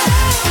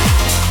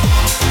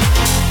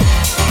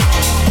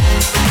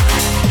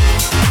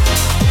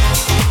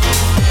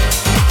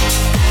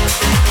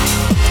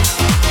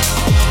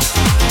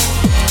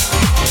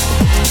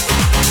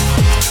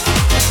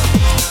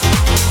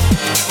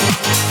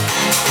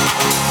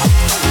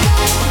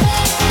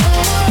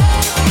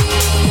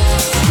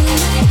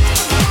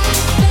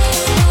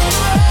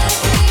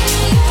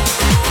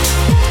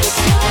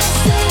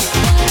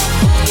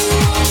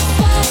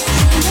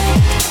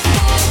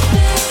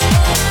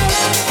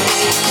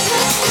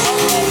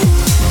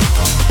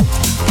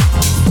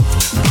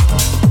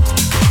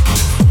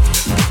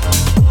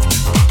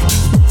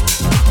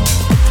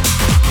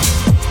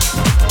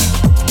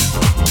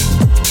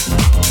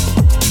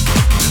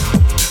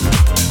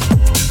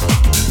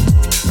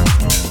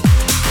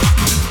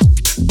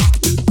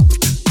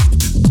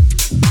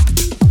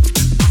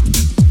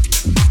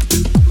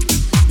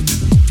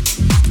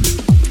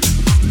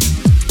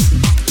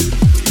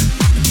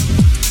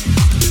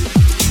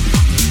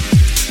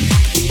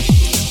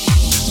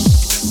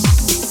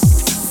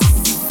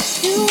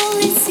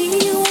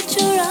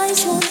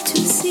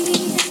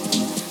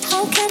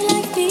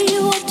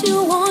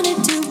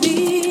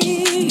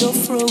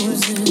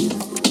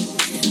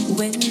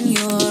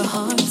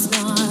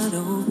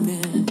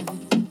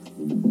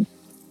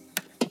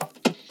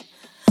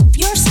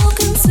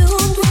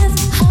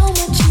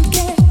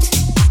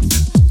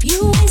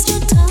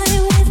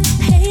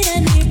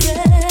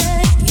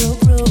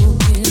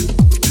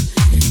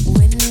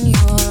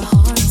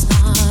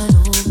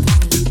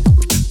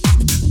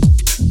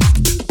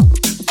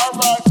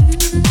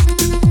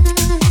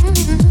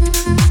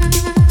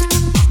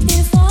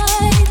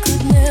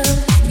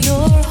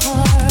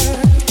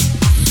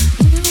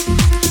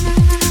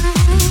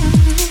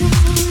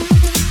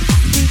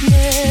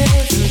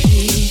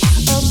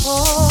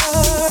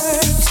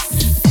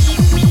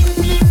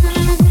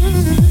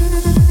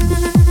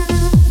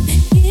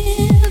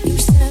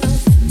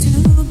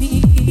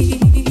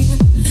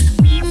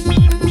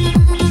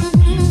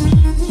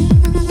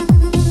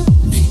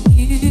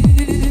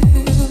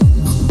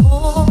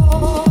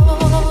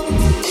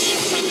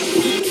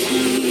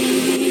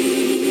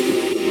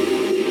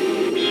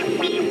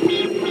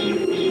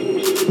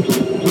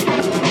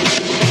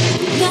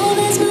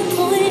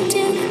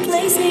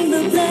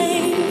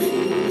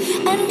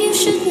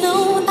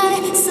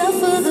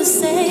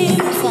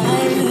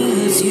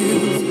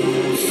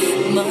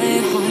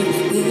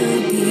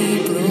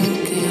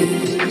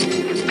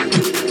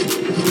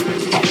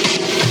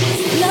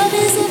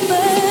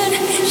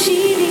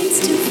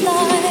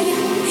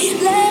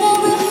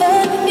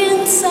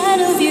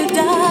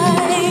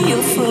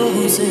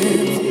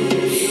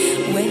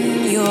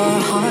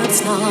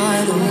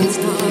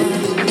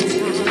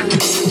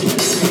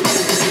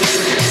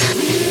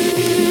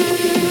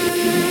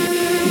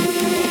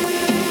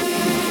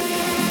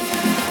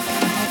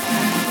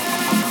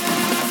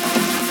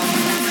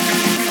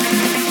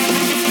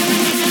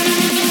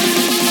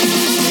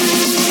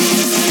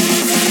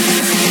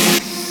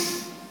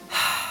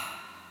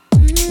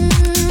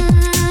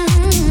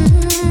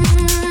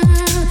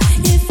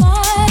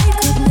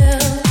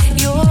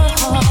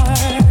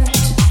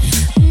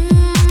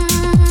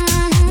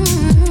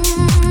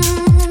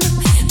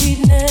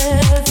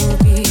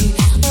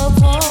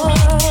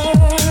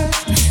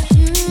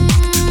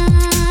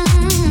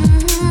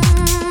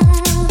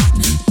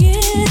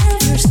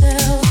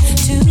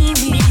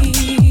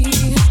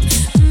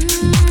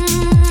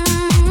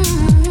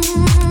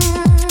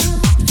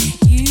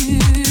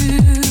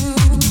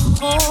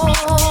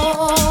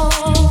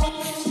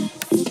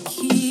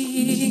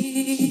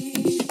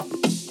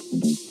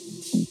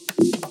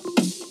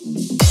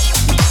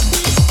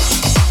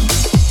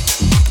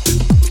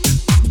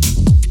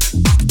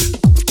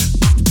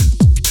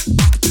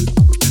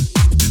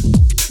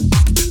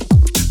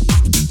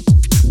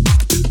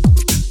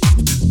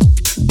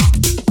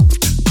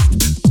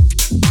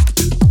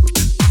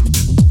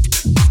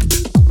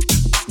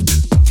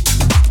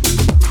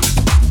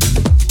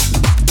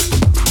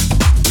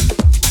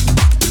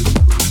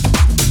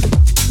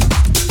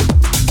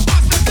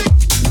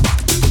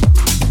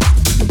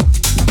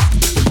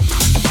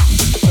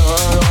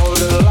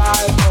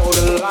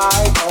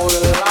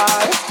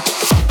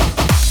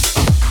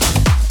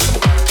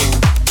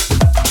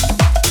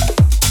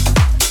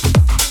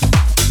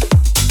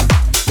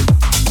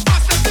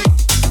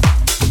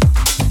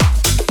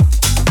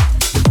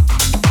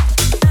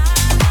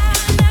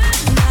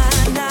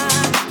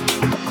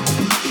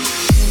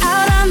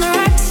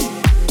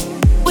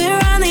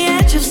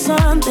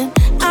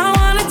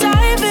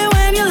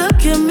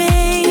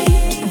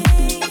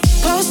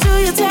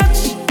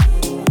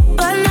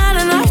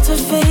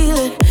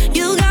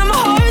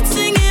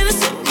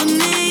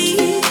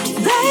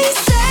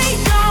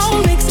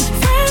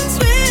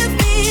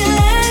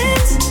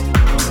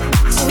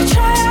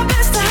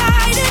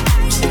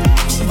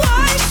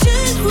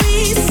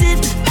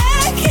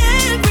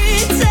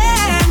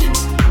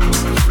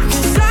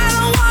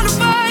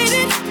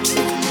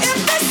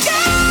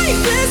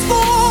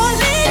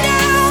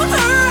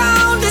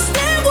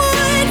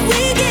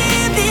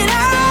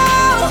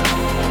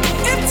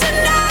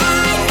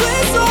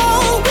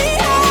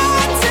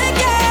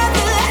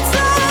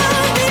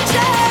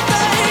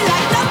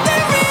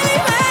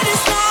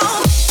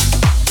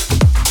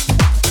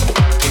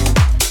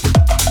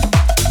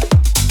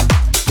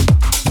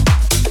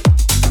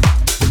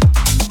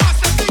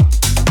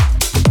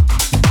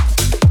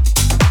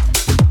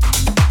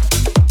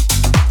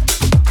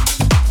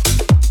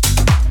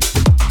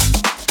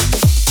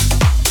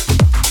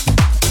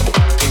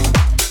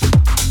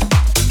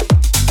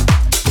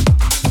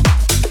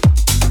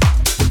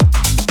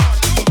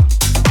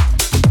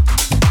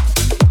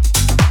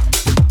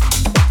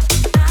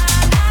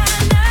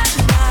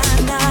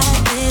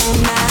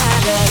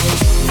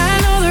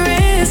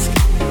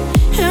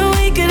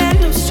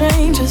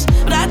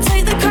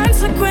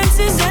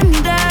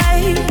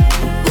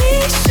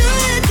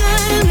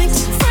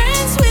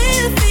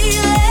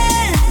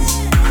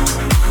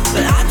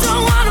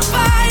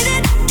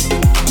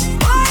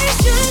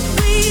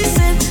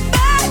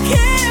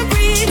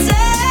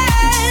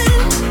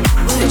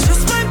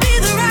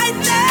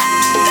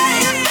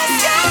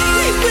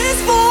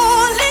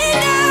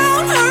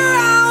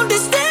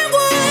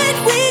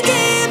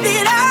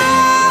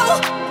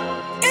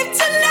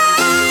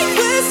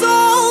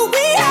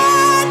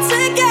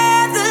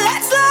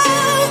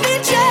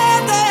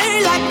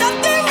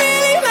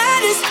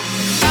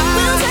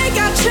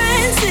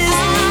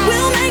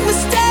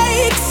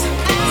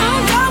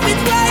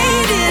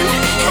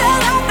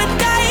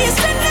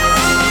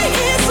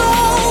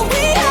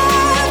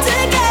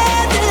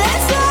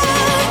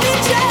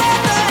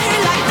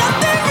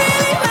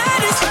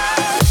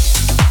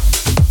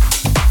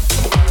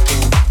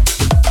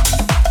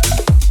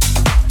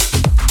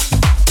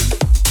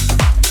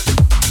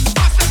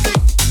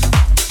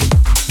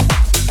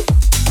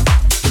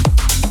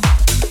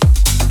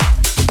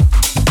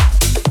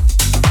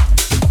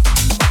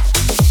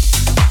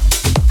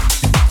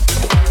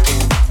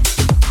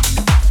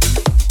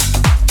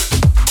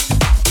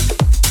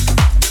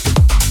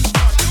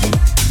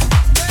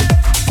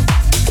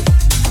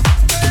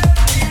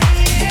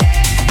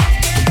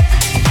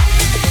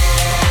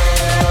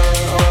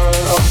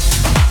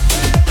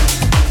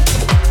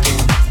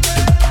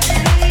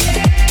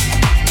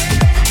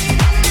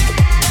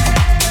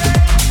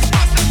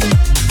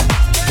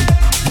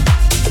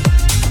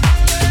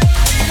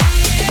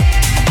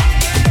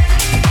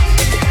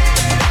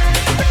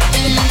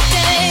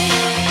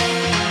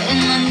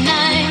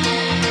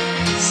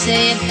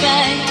 Say it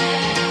right,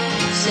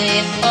 say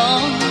it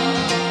wrong.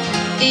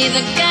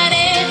 Either got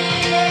it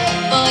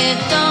or you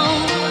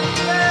don't.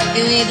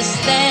 You either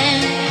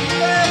stand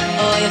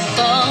or you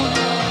fall.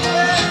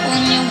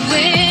 When your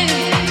will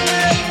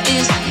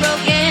is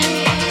broken,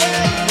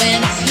 when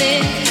it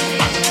slips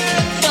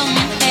from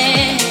your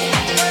hand,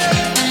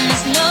 when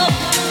there's no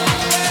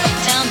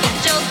time for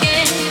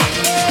joking,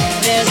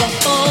 there's a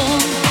hole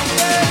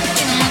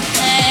in the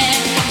plan.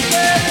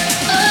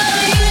 Oh,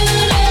 you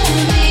don't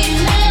mean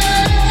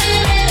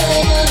nothing to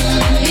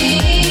me.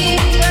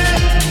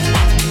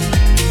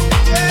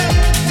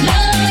 No,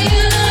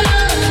 you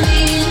don't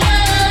mean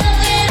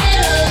nothing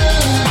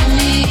to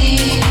me.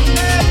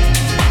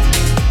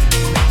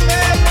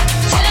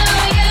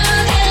 Tell you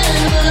again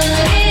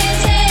what it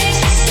takes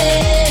to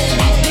set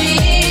me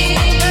free.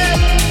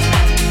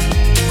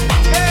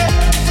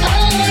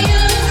 Oh,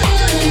 you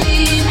could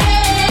mean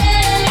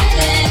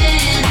everything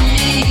to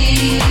me.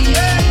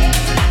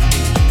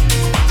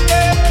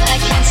 I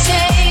can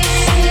say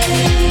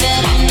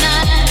that I'm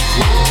not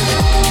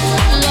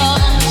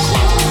lost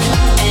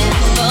and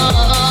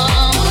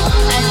found.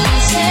 I can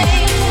say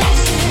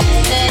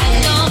that I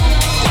don't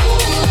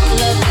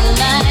love the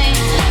light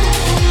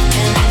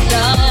and the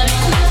dark.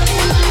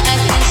 I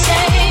can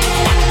say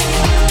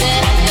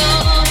that I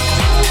don't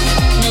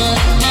know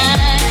the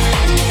night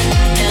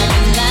and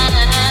the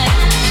light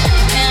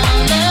and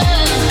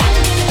love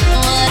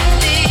what I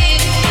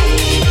feel.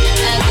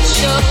 I could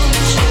show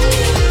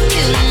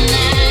you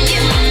tonight,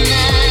 you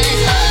tonight.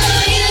 Oh,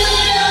 you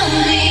don't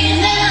mean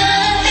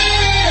nothing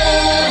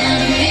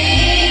to me.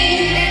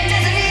 It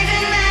doesn't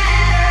even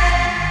matter.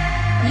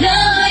 No,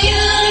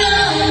 you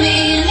don't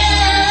mean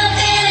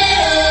nothing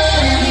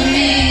to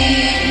me.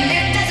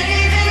 It doesn't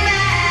even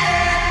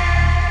matter.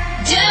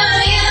 Do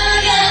you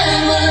got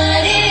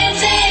what it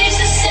takes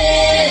to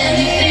set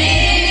me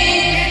free?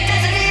 It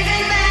doesn't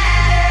even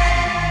matter.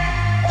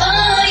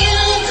 Oh, you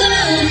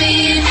could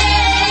mean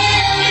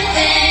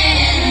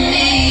everything to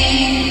me.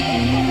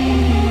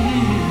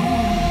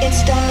 It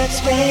starts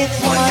with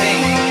One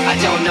thing, I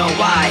don't know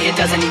why. It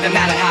doesn't even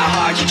matter how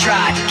hard you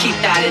try. Keep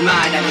that in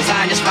mind. I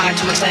designed this rhyme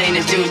to explain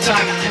in due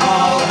time.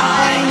 All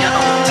I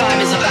know, time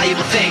is a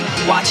valuable thing.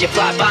 Watch it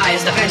fly by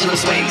as the pendulum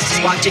swings.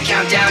 Watch it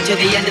count down to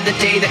the end of the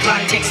day. The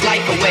clock takes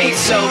life away.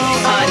 So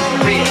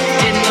unreal.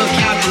 Didn't look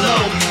out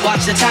below.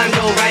 Watch the time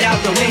go right out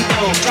the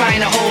window.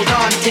 Trying to hold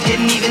on to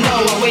didn't even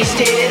know I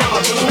wasted it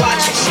all. Just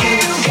watch you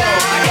go.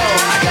 I go,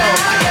 I go,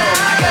 I go,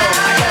 I go,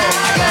 I go,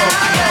 I go,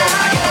 I go,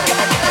 I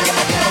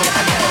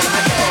go.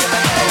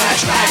 I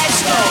tried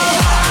so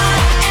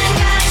hard and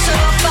got so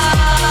far,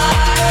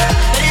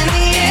 but in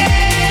the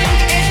end,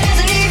 it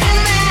doesn't even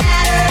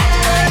matter.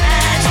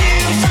 I'm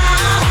too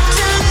far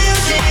to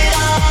lose it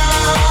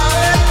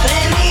all, but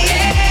in the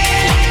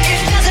end,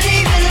 it doesn't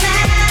even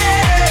matter.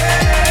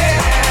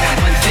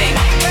 One thing,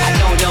 I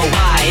don't know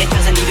why. It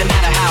doesn't even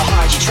matter how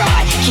hard you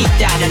try. Keep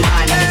that in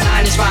mind. I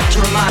designed this rhyme to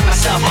remind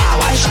myself how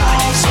I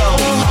tried so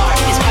hard.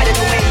 In spite of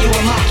the way you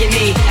were mocking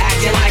me,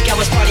 acting like I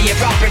was part of your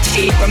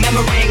property,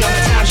 remembering all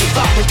the times you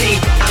fought with me.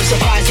 I'm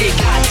surprised it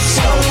got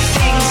so.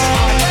 Things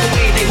aren't the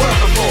way they were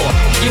before.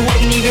 You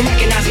wouldn't even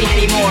recognize me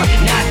anymore.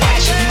 Not that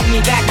you knew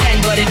me back then,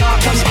 but it all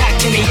comes back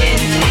to me in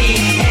the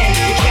end.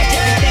 You kept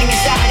everything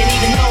inside, and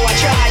even though I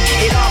tried,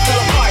 it all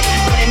fell apart.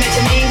 What it meant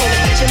to me will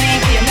eventually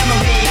be a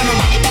memory.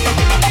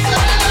 No,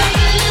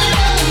 you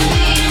don't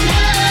mean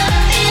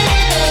nothing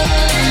to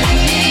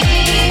me.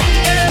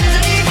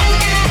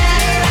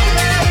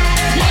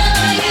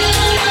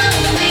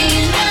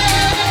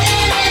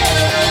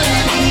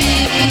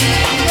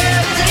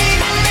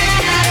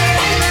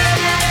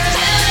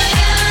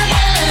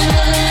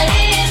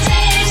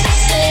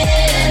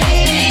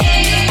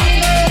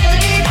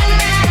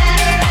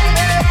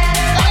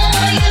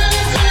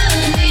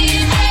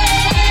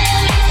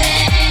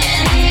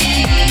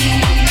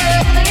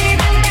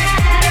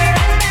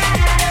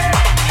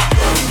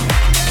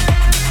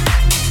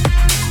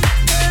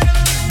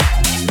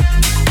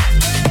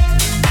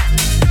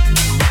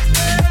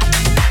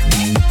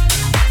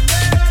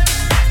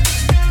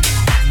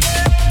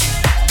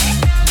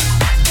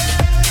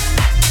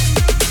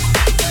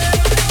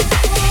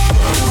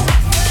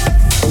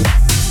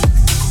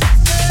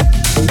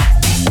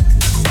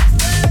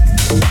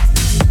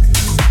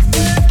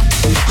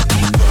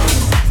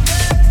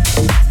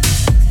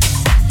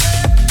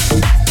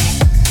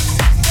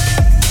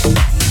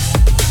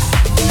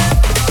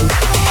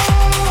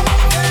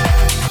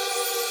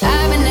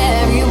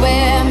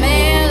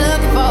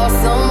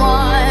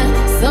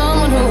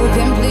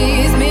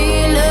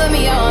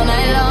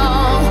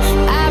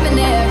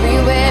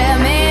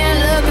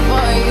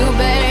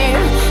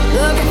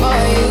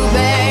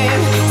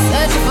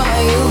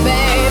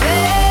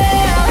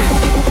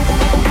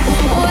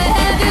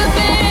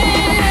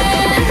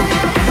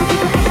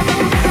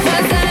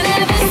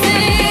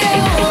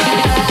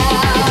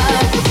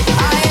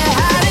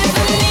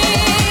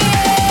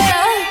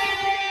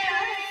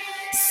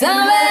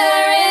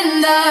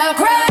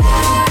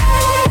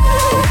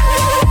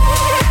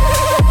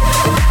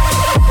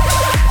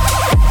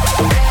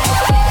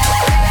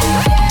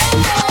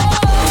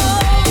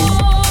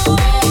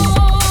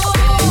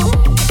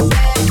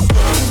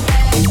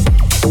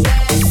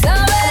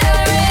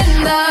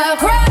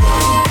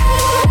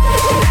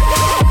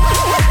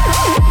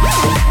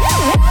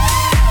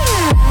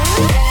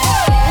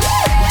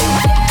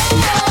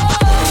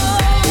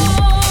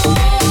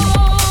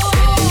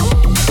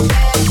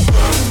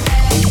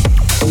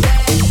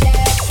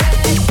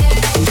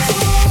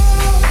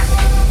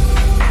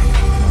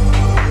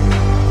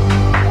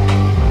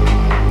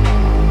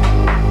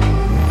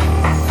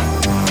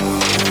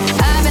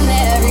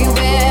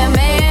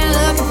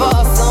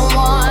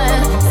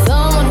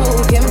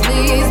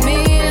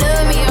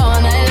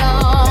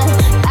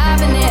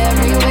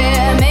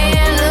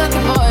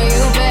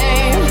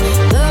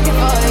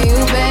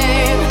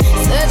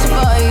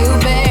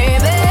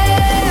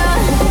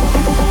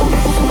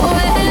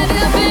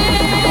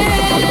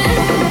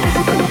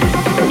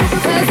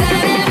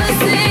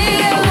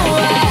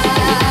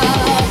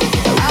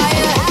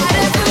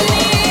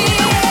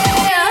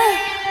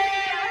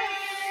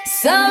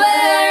 Till I feel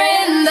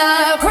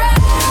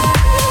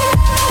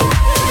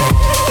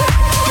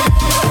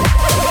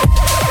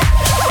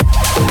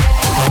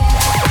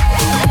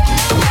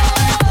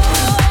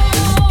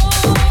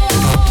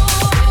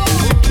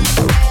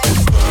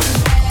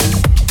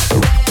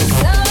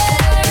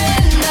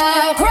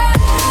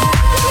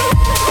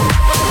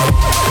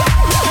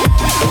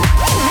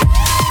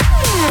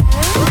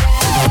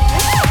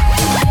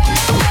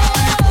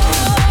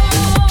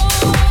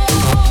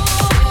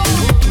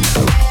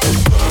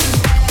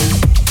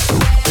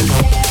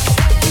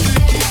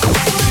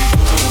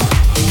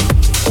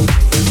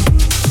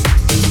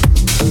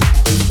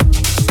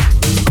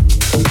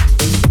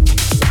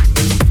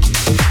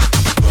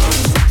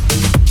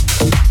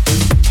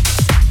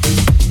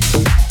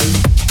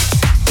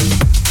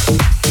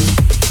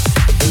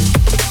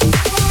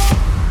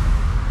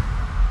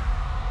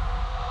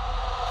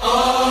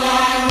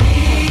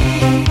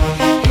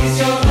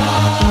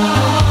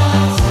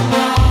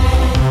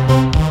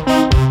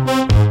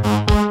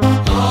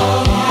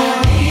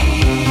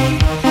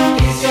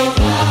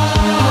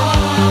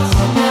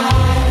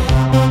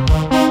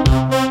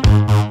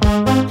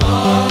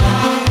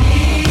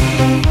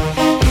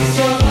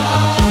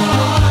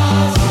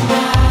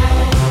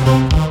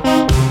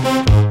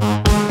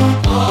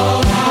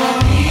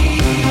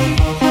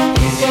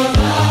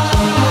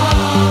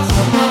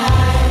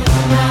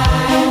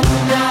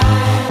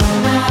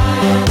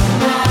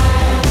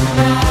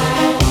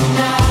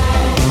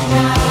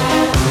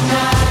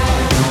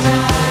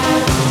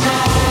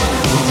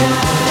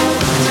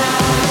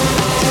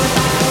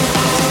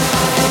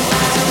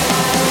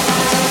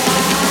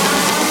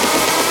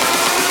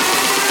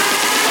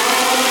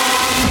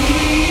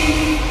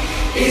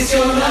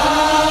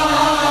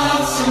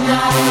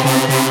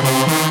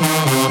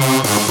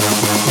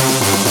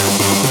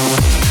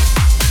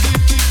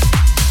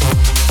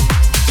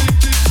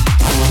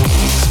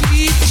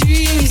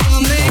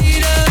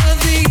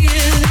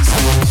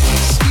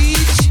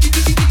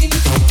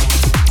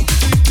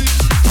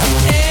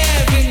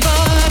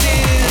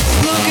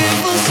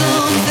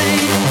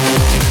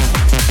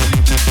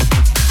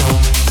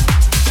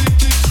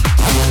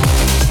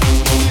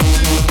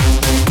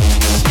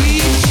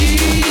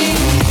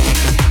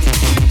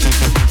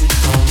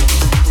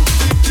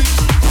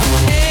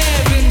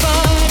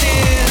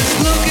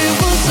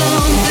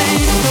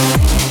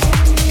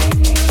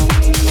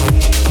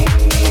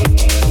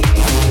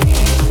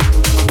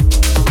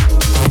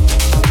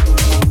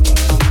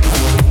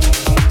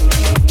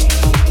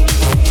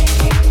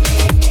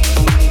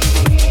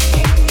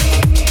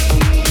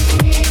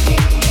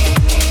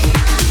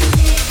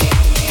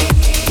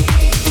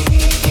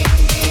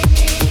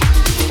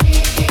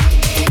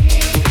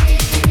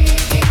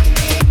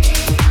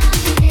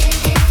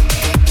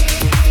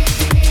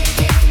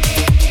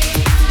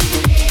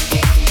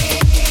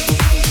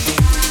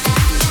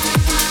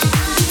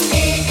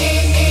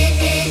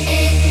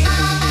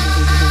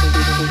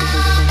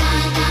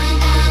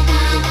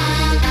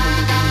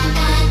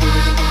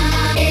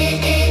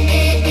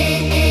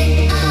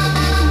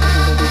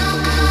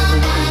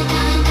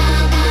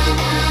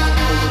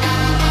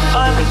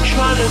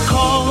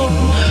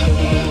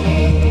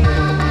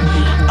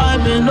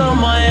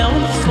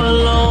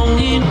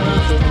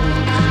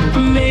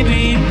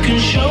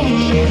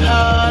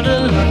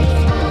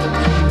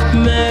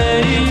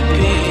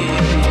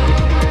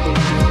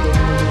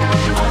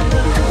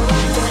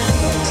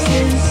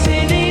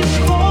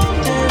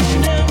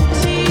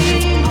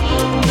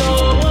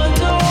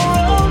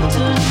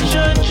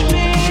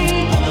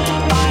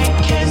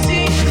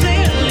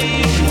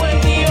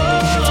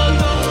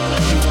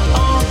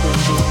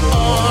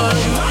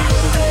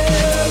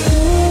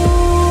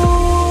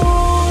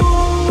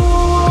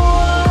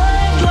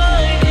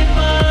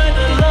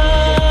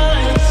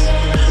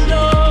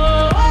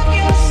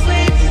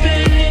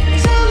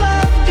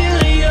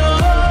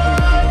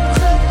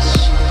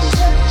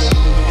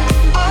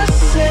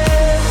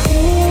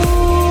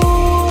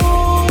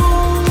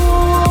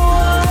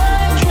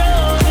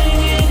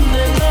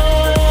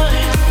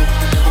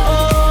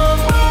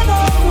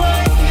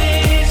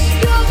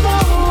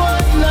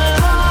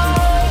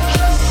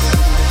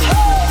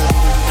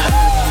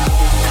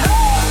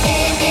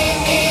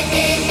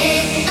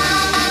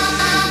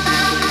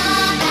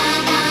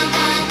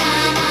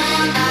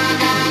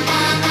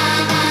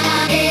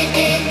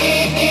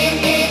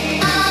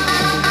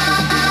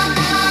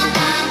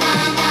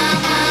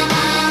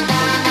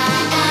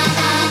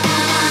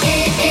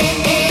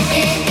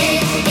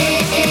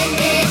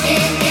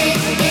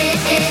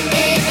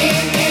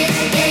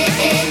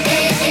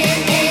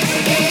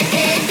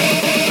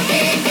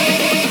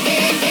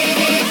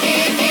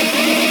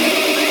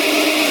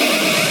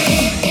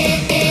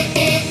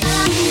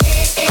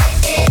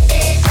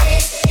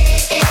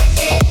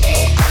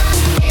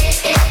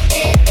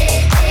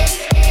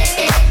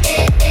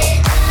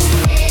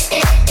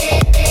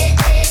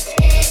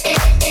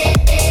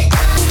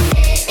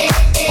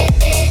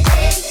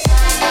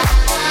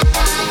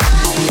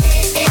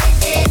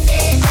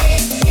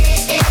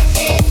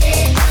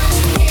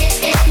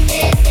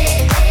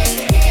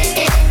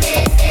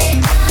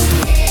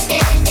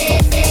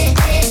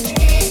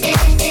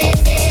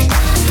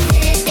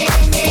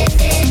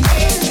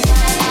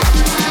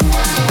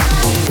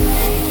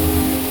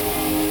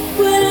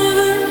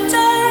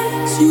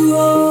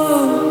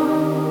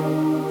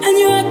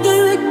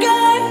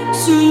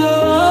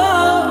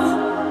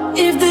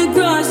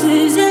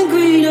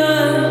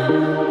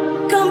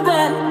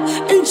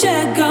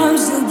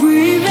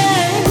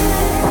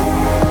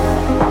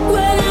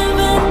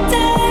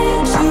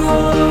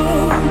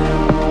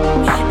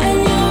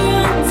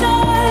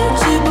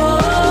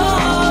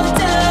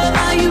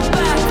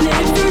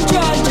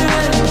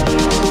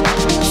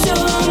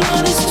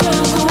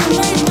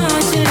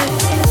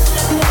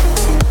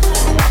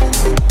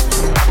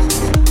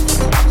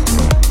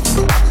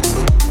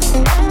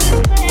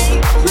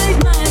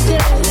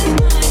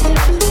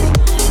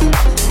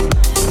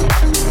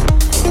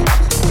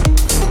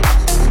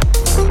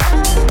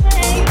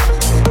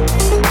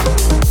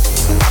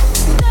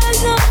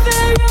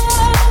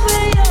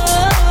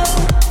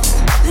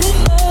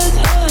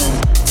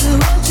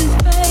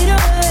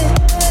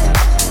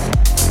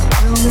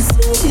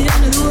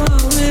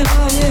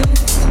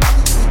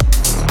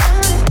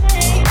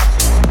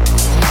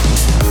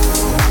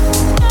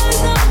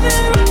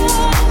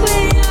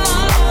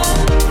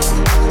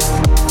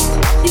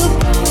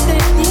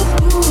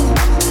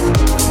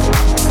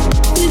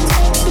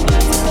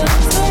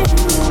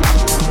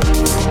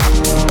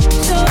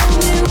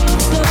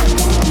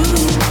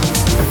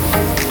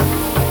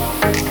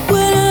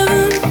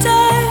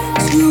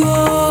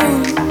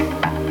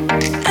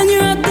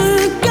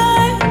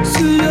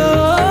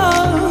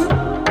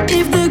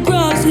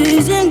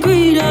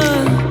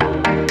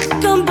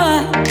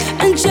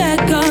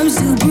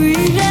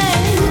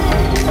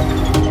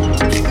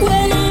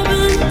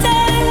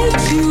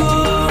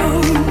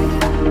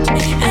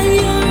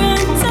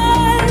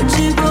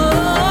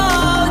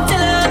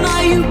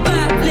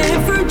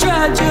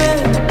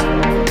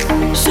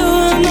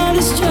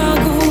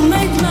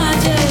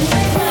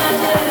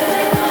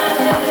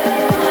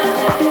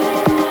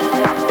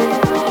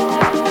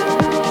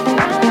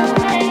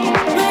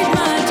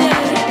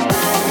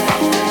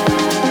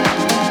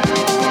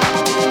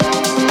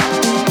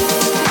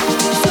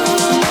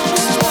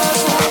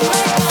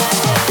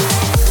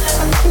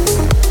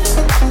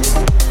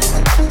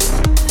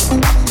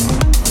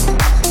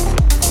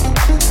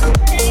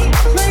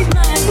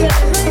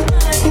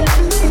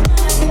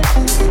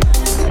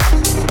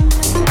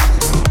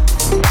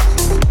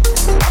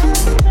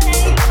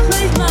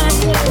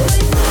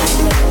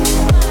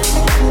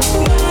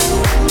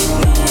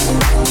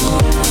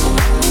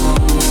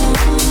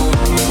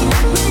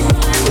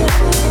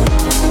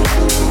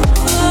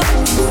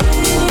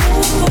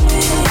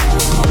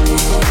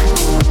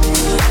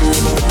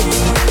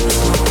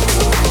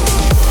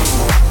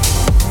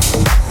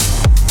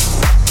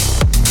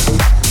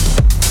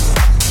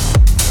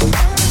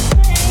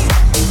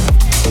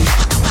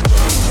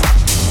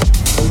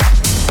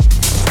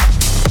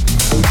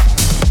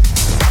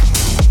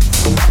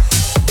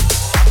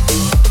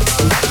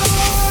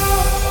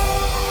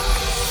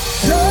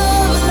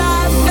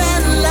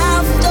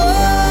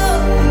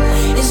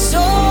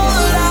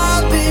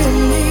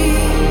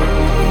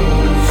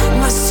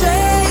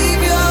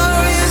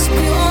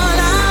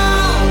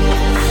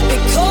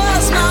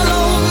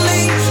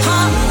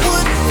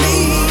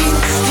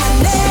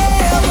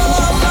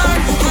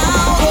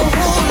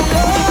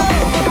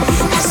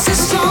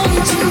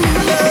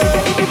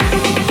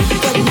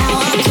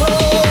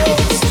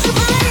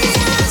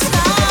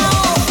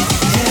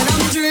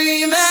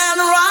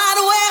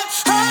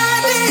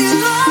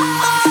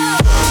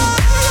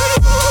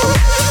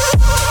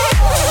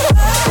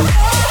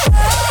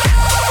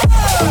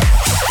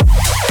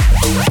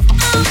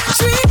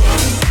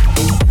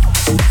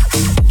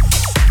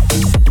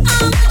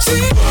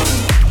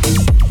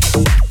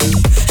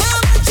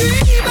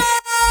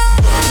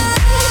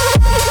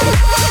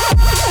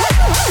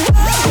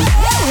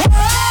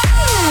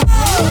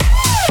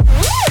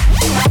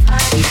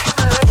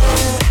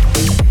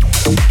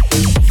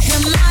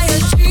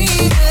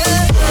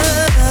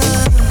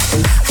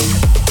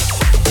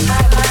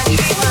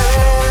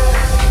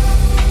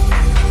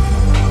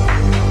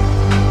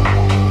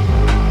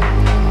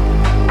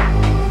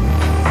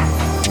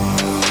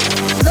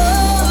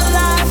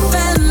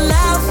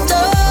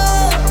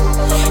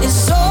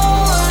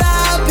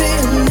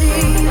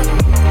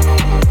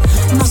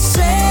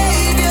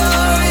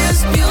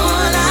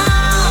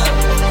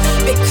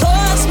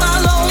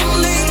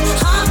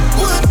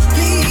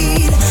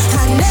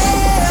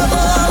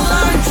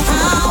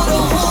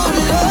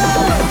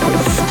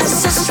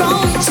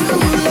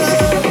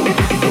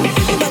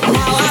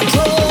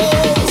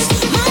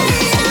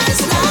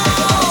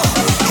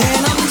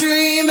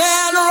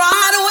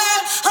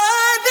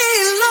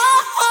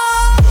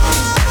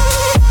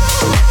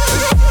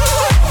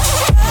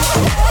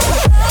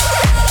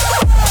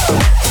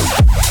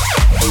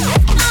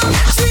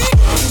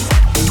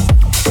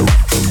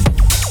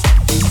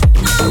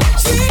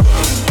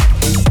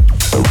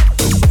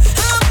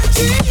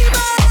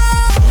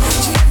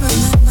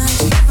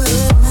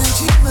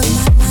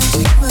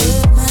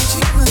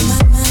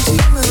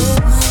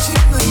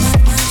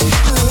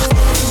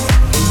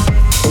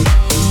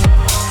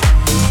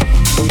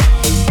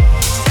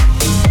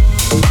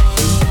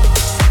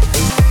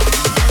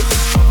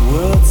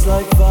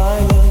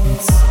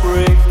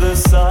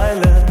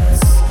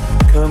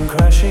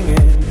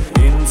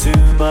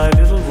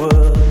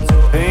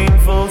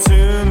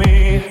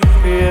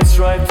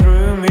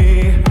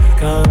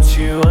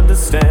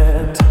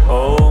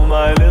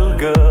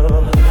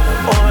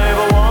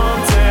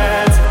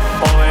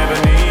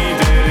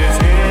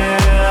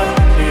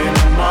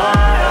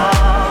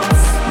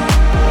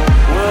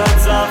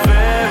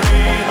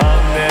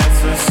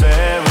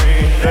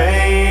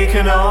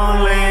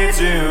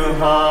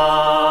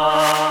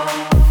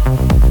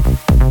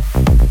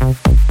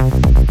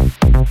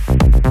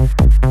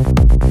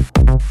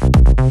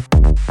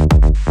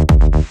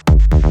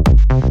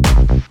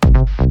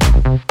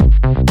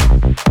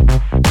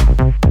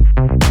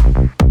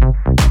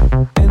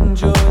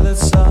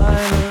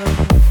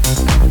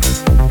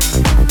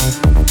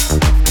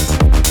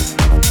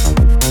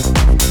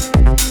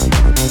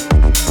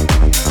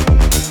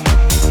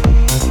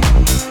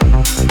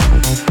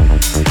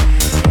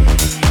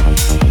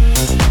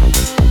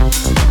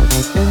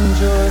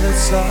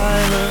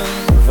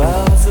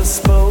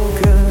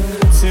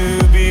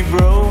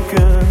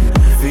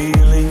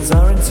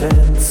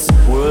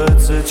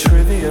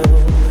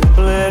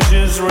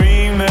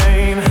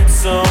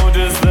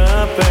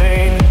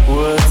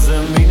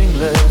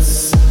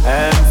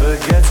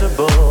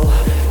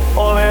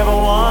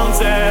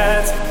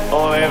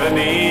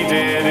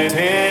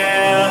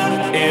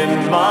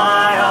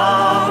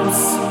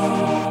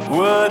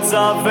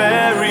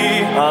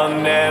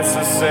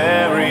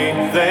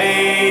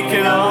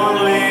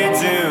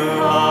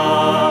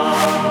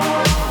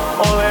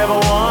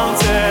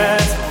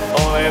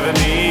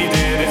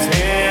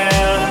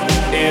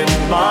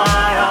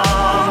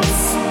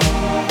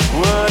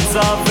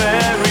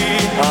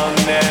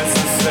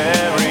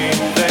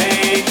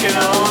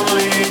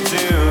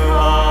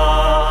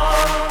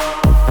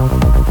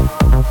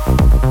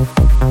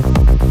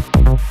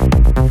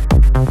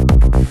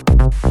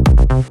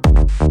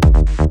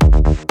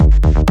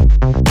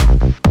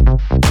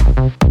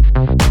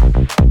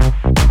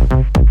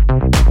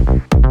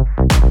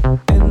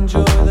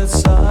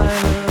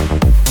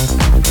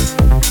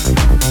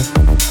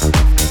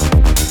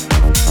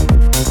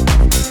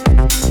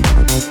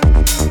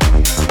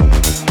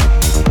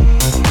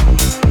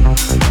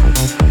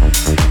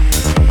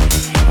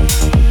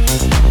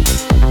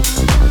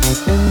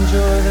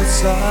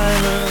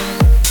silence.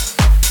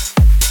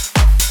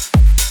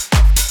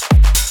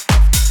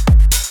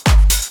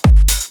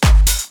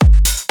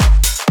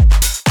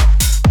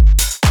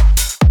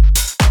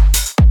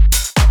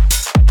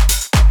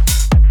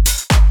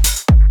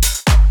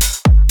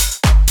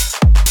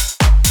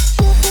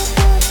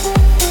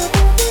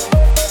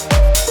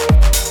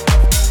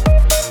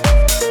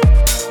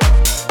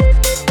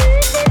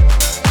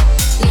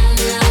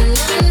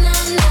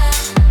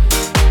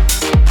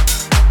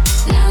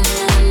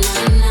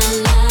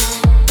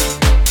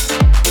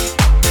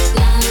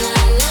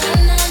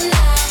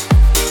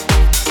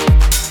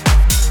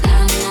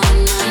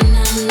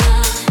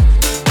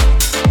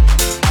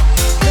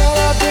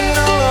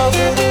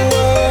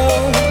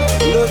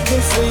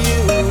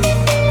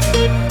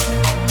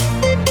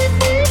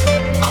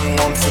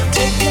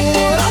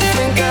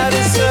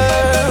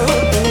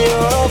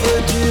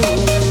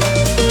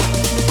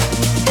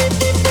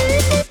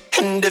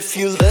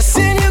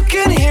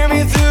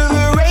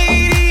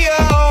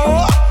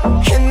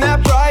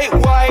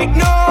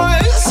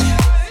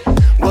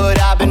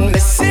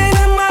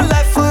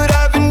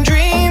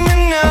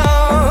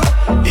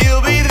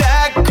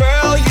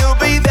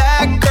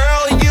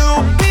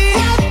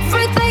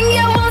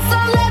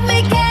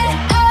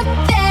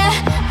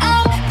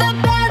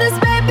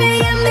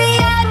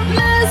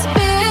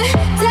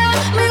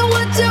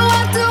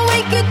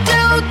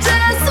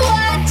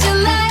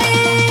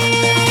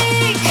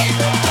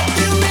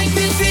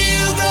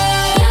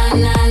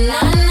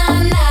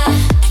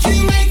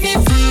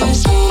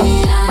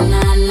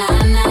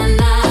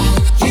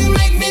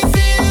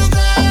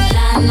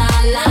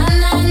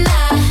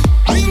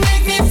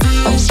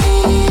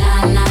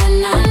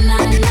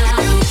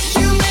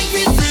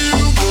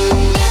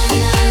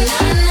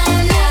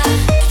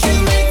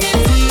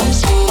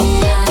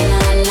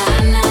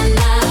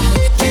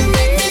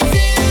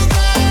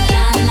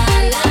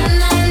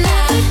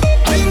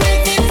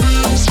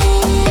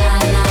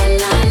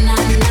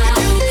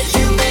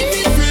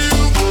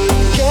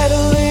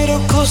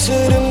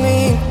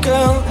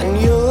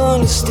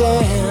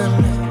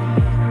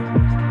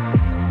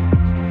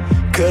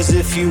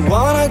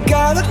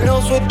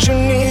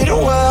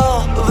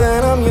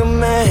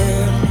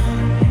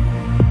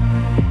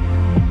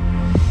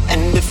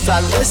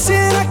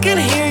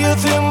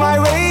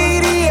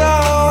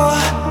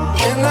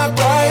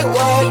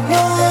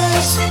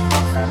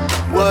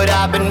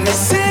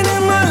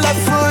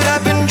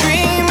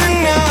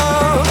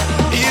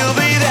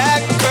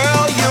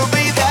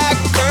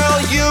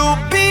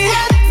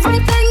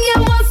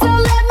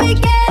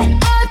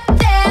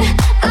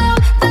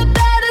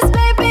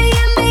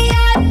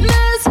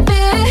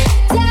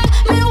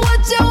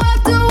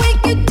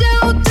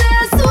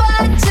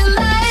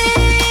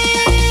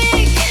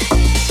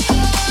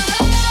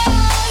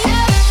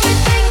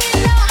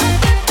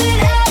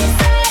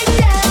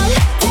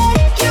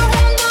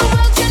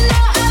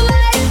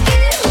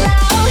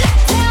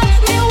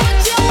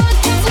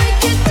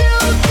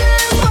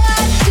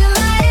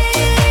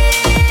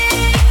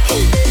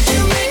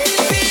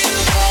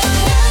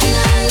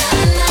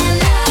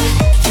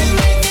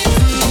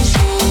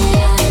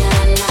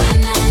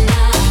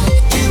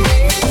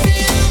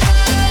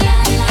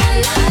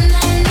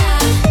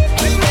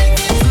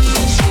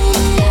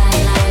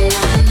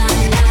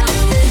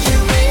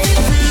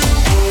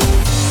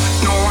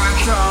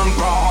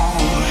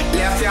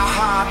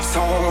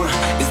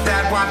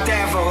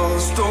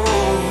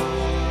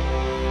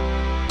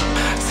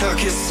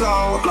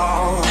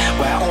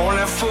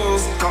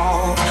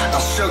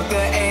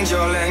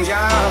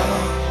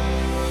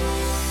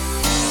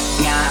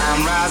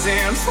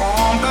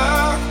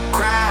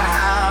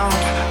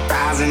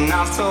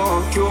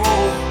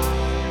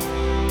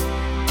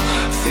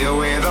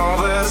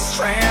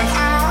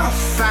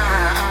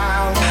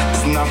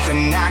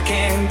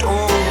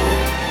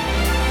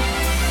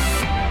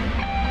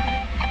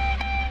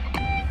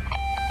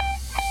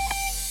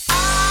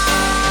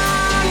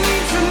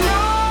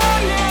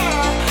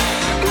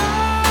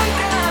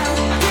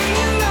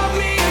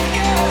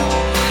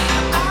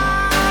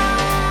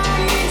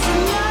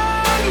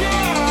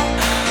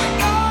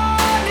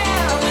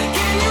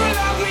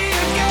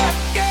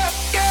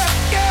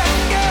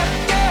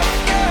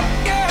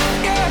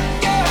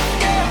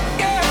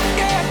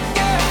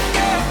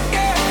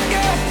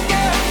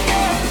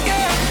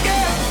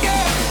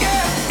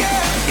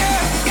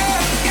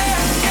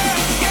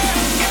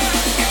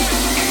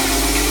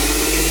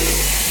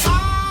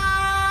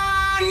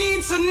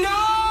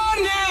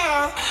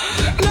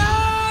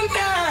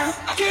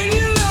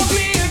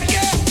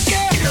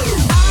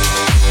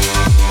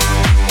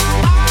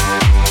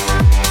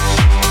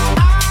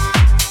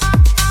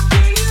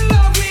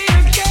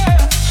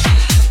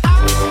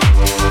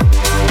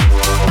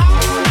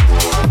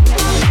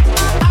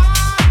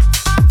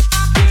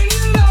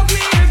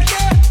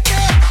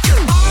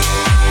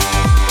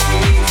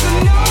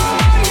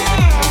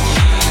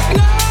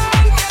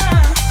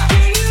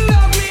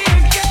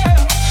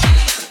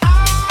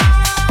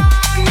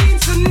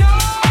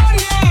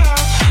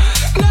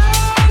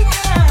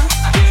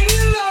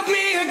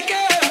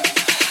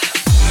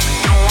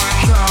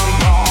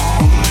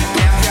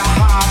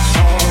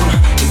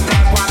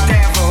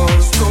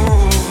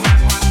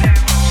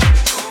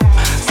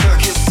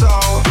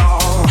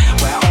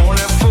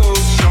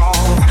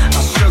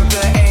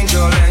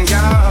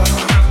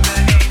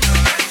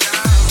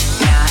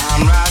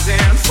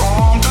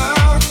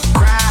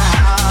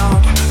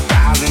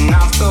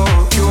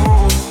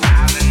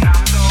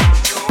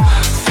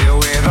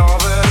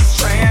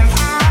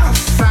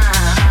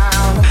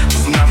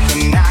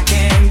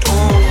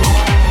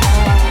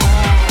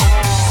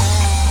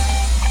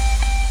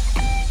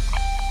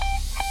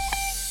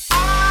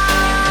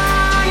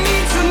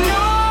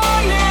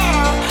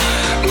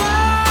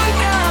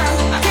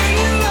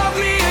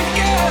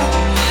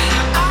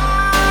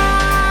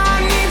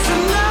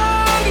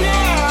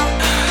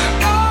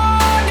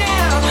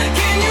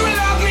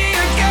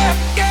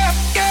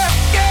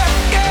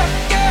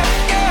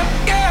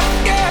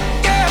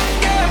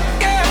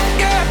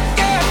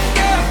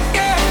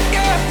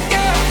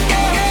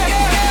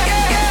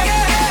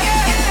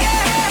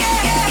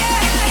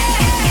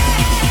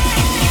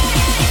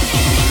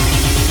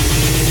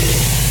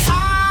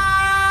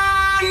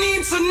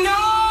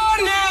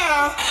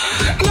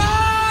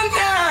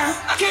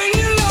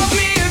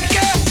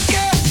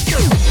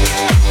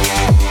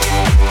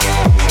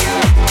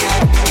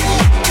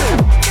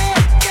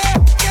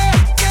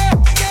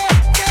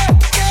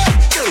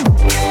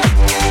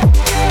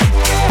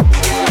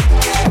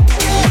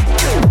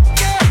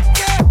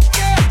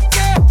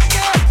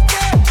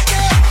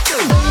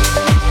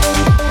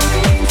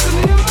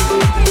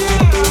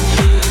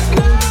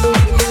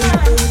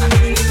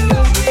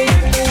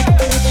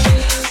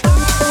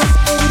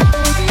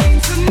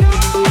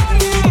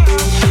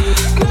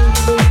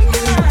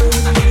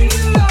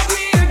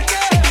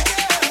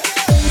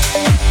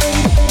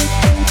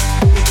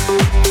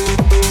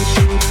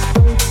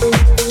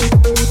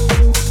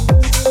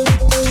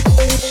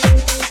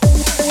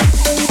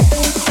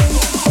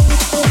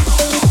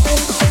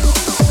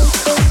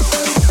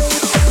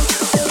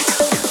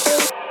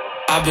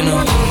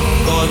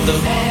 with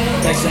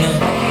the texting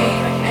her.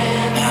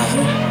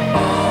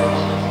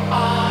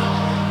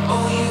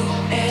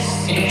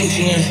 Put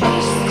you in.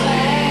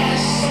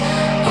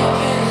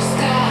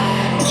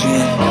 Put you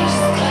in.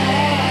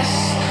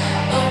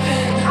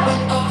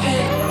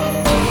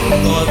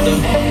 Go up the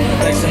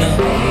texting her.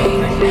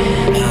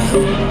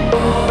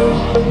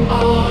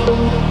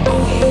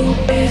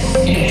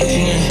 Put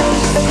you in.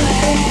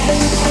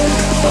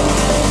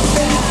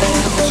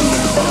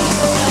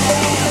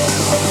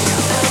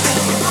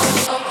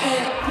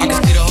 I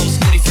can see the whole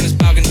city from this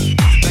balcony.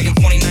 Back in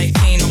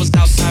 2019, I was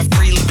outside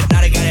freely, but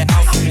now they got it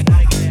out for me.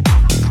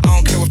 I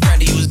don't care what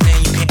Friday you was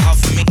then, you can't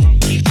offer me.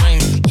 Keep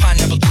dreaming,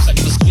 pineapple juice like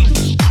it was sweet,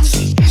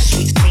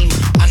 sweet steaming.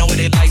 I know what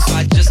they like, so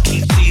I just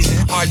keep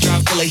teasing. Hard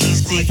drive full of heat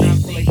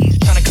seeking.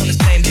 Tryna come the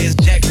same day as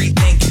Jack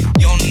rethinking.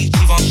 You don't need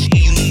Givenchy,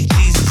 you need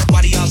Jesus. Why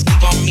do y'all sleep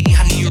on me?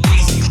 I need a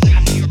reason.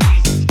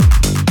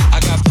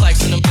 I got plaques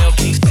in the mail,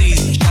 peak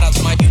season. Shout out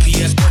to my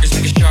UPS workers,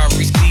 making sure I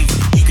receive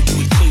it. You can do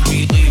it too,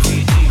 believe it.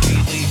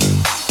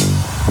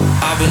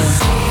 I've been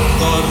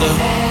go up the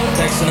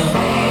texting her.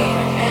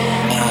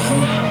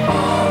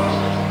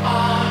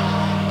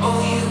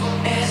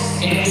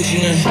 Put you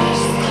in. Put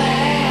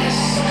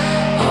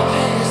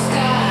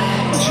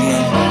you in.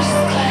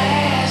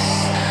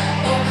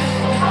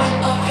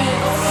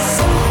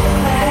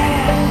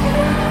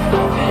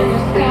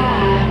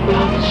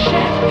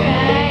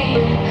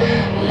 Champagne,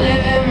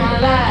 living my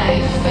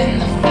life in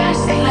the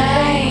fast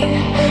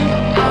lane.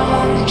 I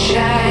won't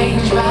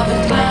change by the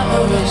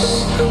glamorous.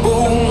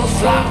 Ooh,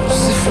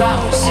 flousy,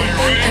 flousy,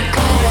 the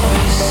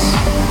glamorous.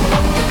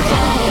 The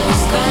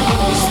glamorous,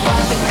 glamorous by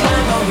the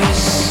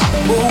glamorous.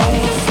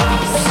 Ooh,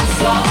 flousy,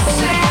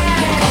 flousy,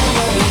 the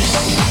glamorous.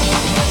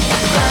 The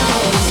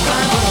glamorous,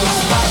 glamorous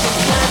by the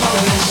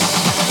glamorous.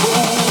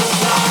 Ooh,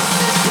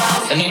 flousy,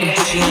 flousy. I need to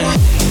put you in.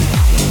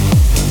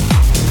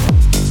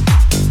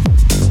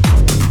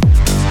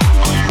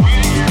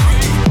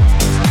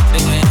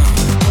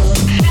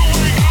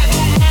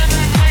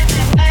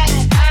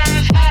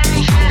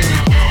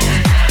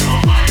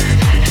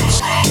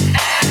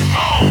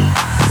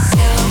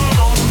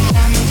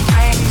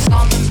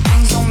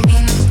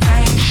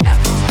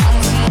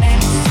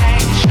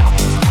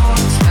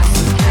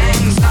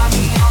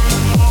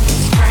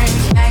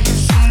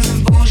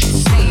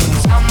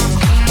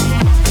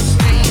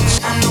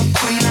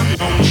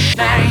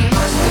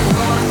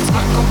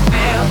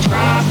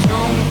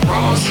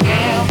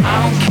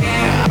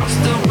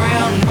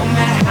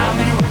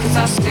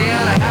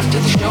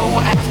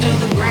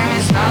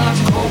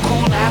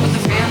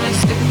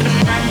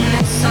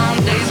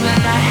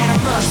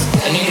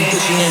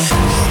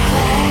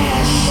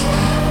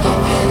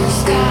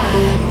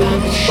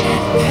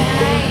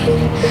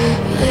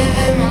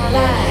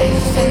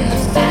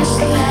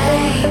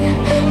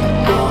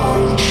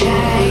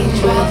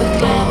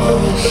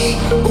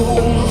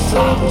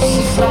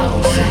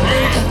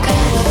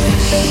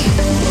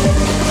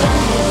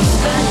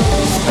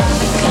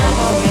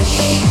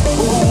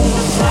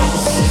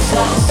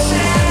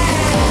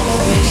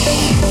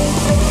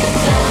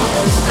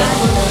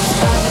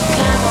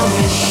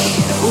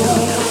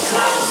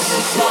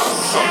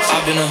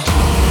 I've been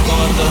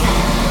going the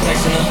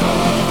texting her.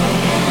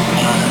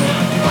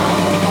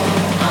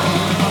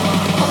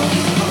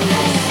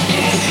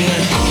 Put you in.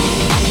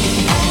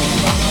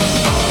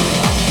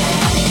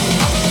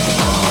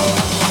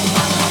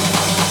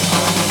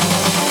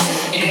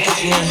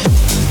 Put you in.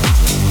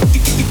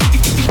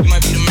 You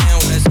might be the man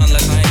with that sun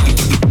like I ain't.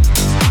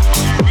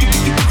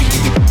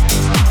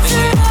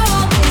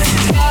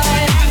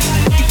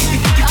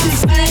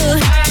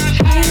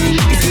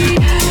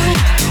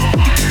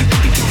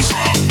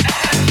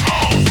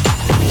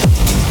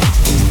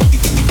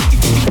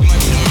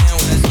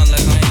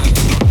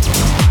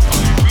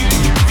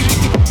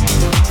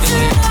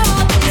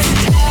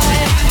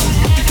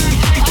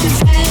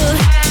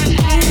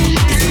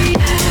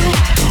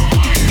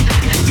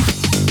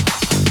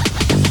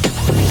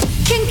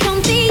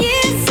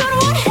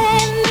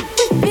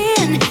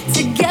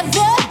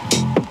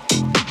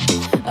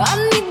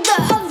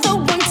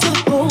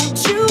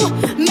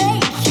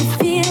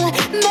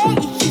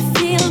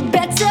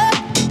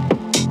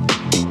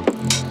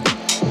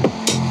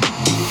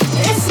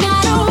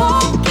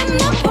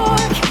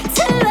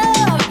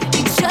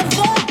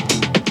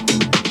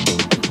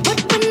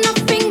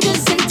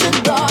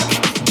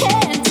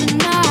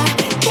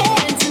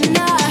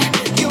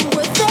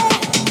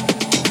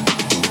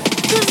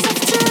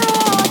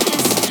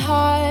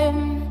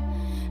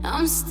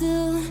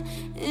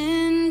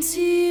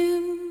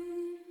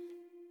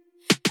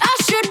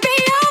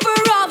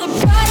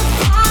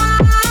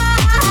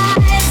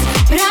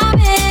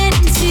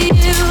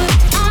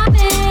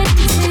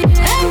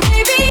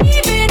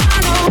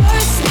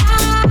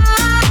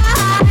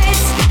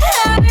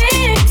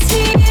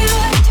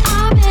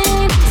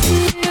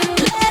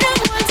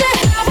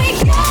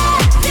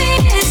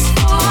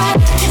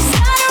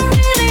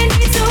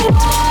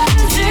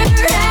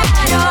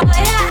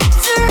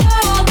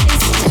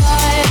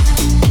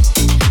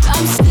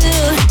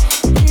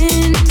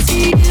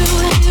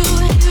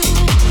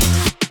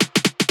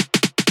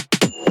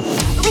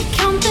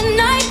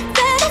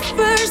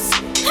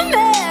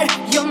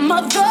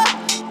 other.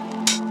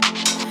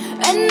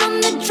 And on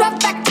the drive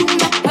back to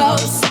my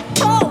house, I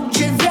told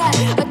you that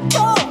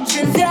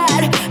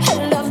I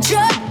loved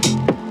you.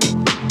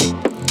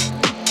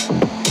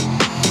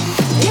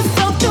 You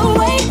felt the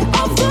weight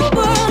of the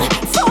world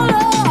fall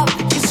off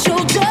your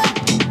shoulder.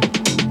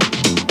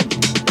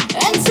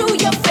 And to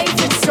your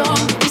favorite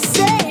song, we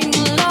sang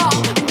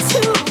along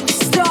to the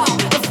start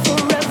of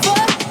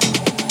forever.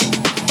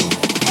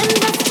 And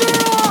after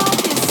all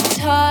this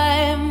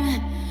time,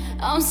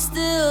 I'm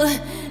still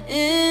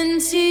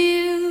into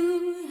you.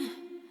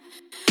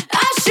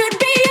 I should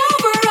be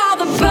over all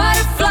the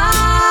butterflies,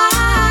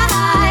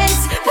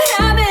 but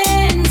I'm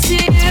into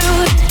you.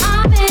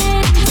 I'm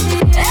into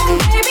you. And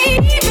maybe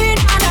even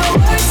on the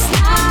worst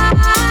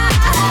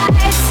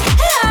nights,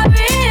 I'm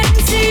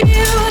into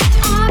you.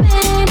 I'm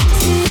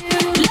into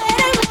you. Let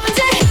 'em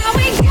wonder how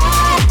we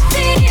got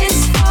this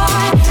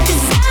far,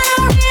 'cause I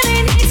don't really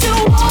need to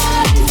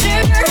wonder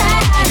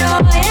at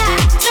all.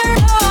 After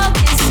all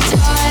this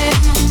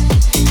time,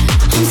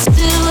 I'm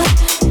still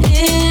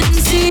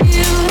into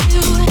you.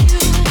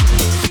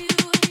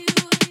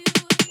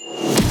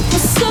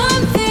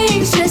 Some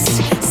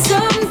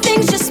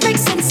things just make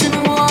sense, and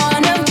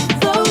one of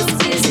those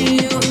is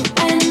you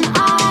and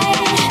I.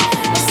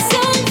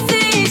 Some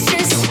things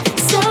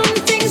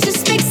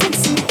just make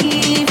sense, and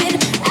even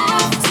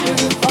after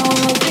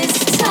all this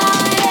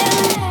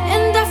time,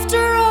 and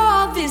after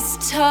all this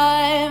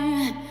time,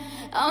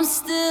 I'm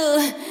still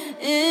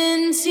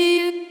into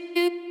you.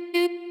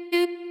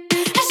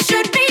 I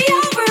should be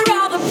over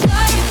all the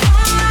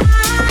butterflies,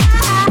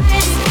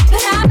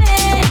 but I'm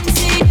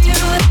into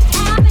you.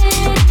 I'm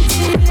into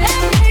you.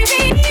 And maybe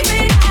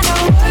even on the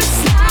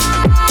worst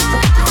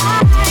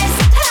nights,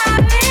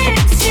 I'm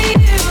into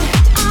you.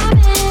 I'm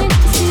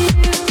into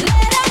you.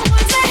 Let 'em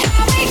wonder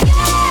how we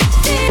got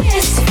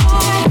this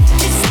far,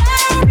 'cause I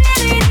don't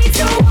really need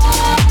to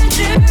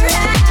wonder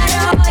at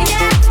all.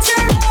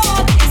 After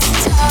all this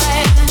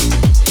time,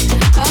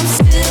 I'm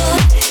still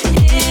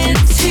in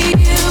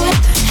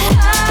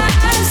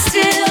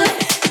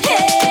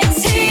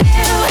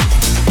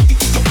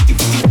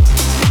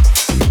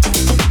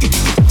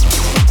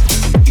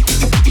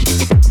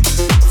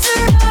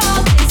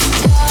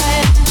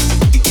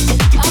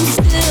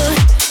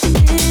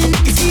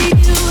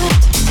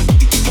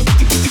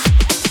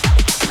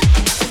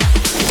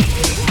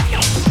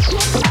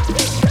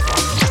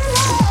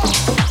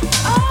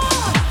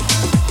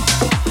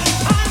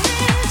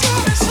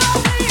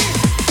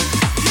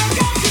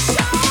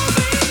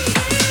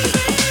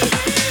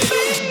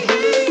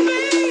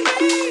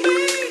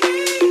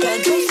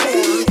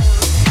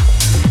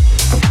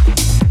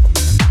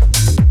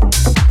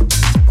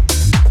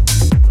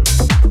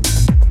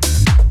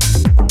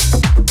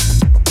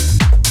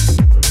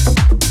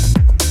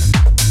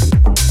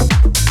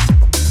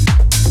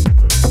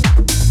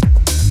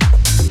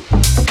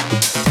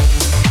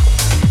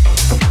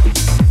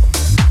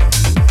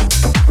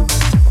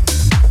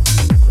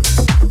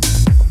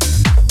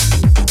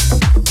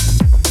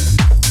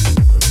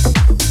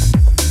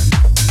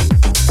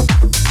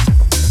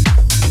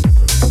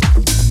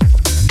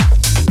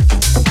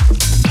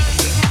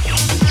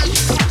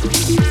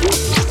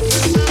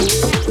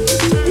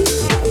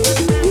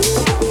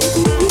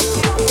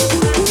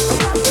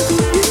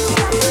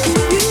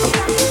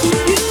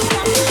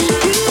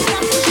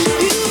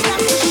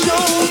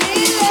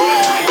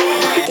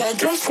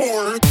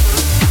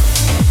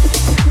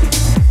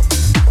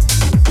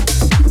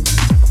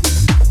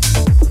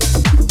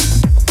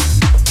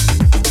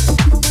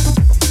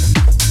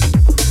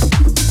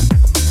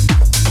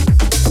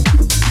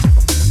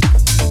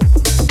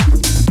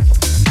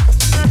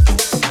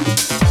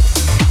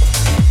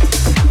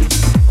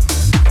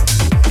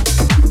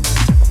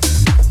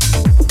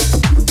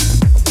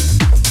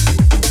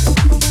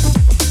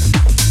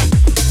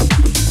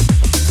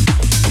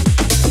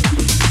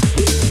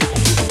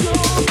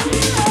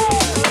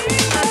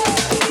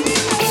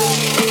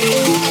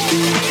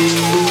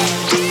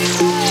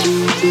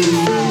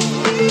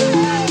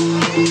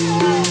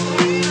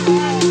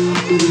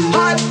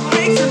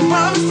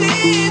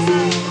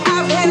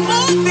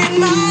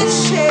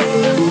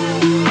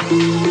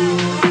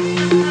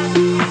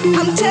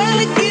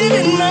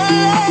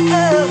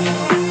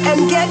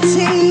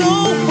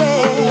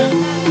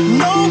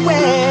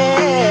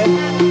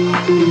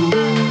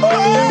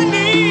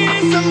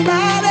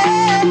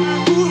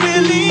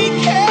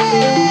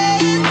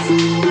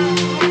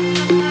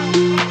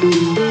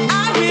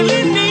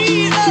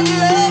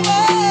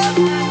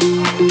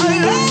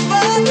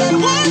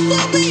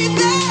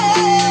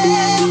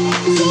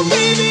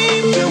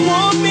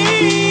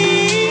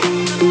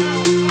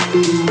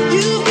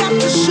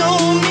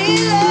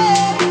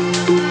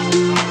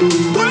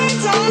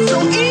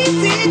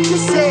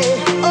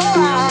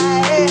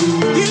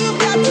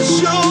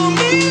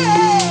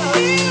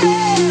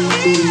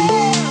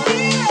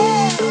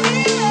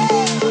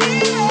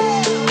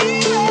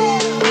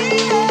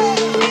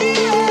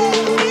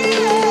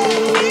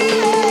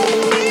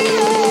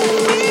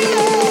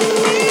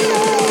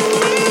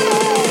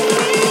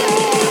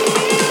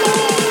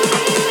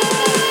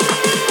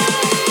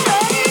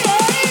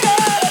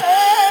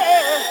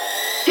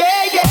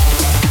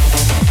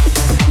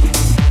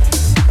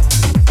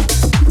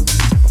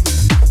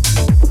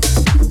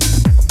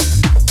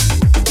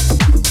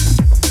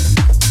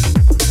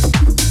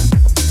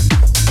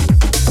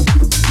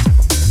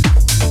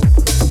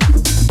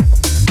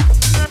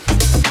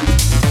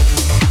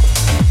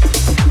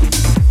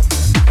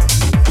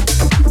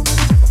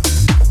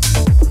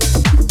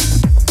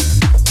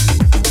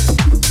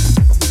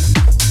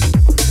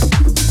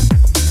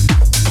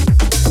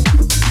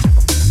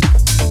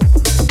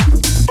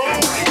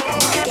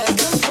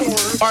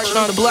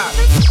on the block.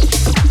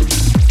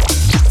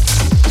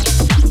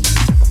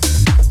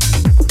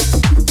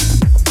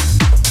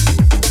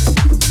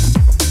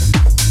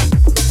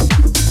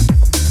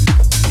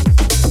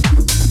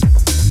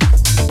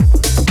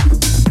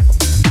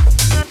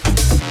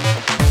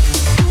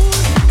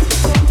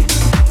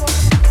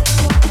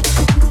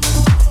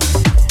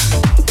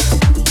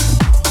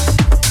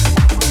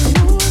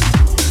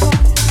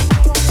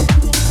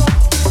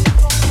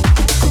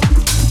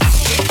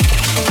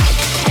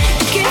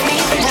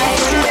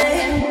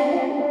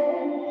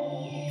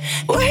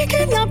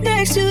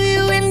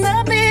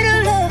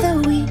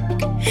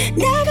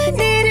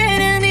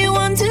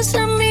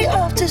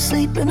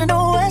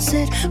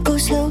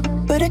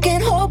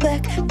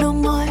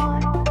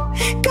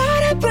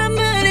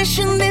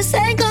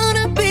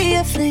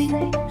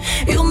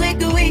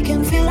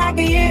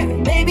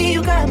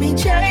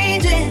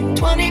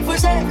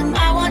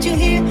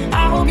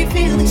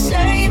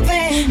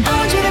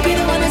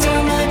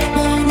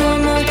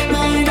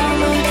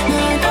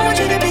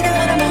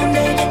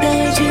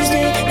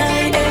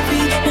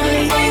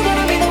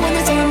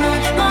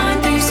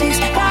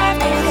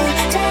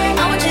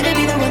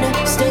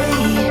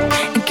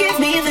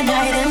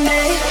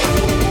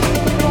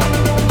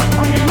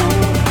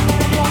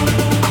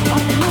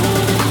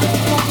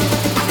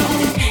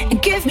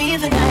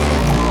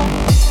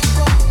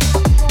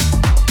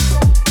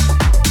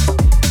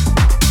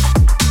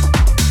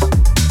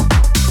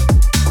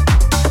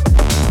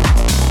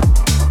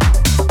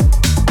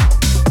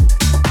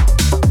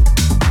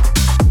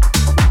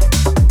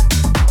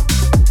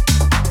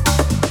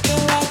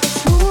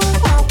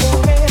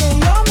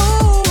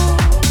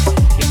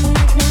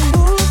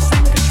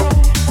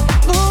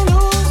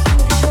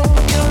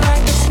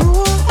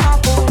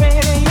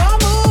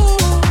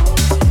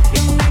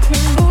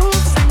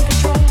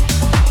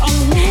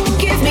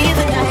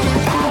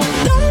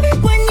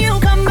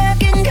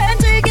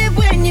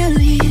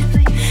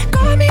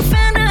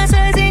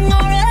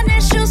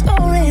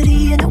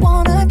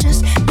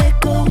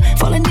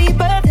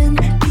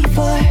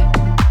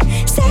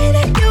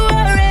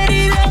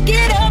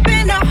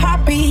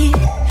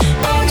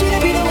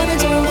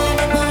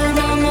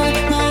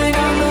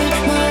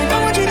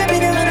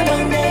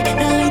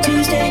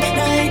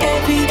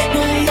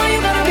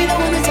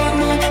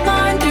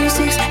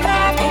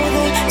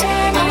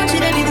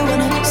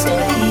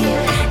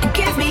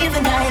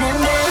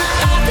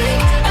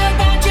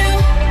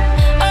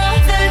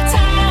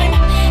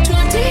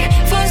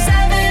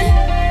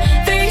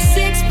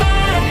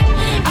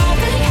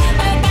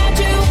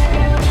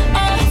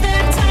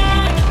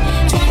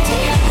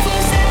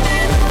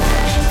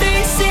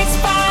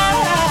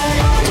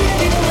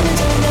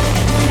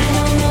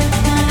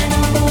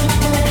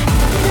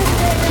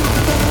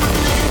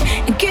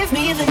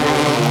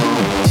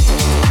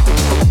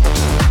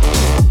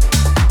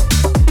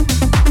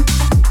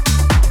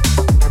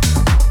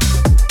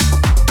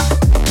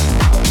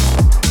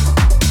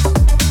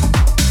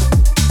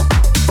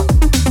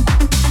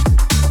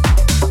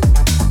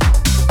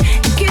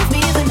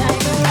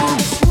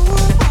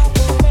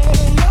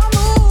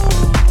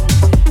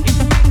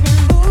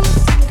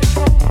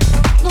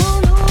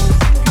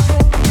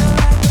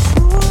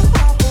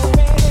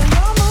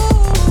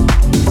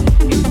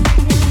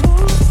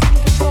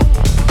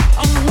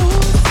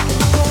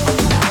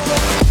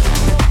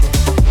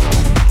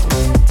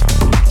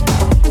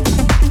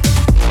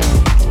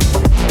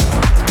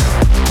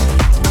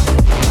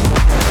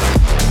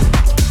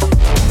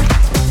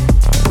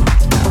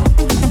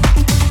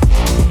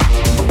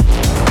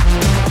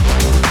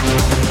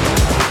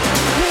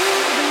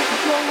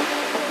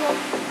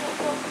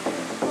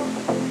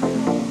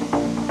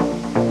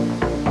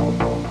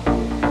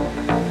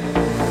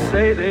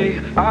 Lately,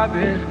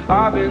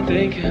 I've been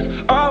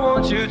thinking, I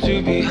want you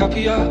to be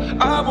happier.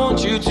 I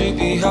want you to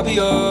be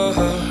happier.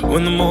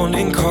 When the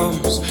morning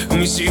comes and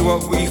we see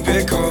what we've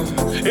become,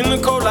 in the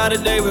cold light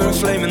of day, we're a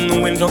flame in the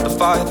wind of the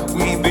fire that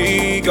we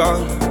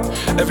begun.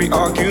 Every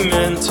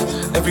argument,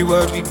 every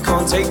word we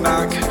can't take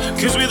back.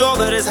 Cause with all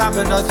that has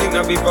happened, I think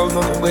that we both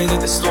know the way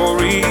that the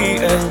story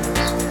ends.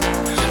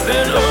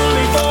 Then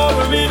only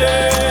for a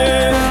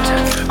minute,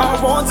 I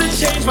want to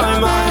change my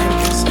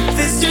mind. Cause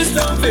this just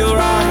don't feel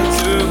right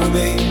to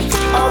me.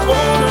 I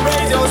wanna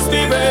raise your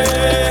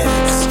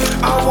spirits,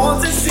 I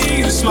want to see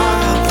you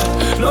smile.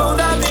 No,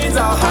 that means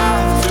I'll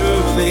have to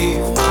leave.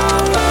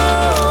 I'll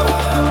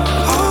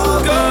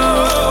go,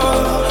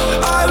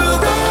 I will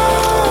go.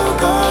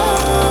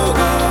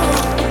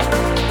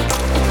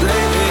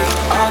 Lately,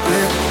 I've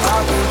been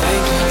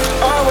thinking,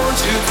 I want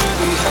you to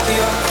be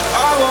happier.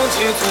 I want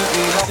you to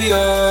be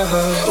happier.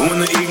 When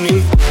the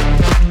evening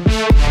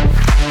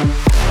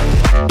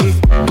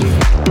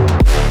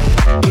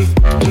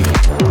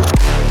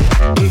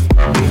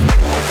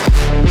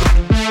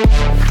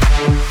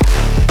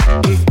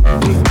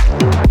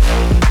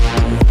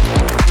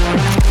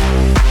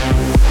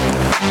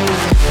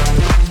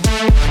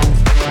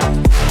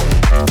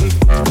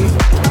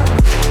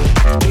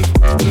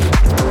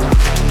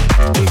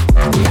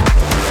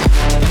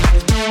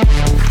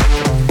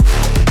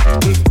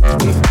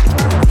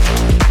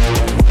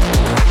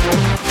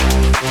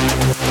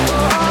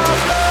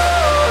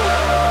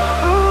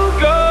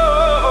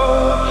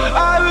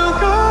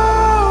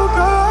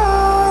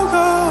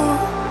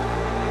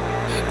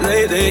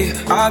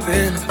I've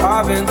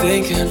been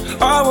thinking,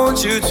 I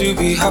want you to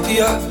be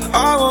happier.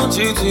 I want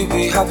you to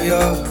be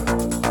happier.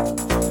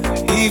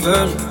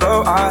 Even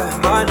though I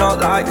might not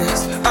like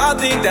this, I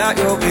think that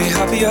you'll be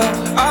happier.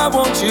 I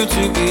want you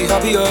to be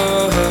happier.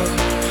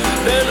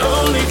 Then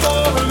only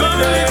for a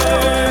minute,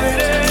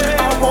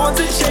 I want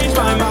to change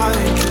my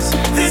mind, 'cause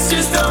this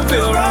just don't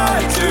feel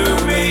right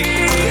to me.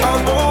 I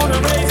wanna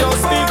raise your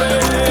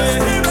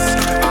spirits,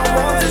 I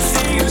want to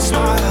see you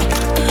smile.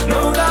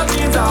 No, that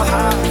means I'll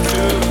have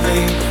to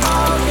leave.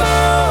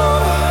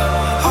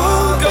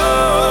 I'll go,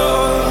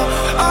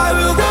 I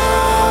will go,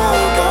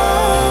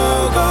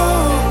 go.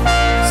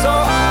 So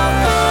I'll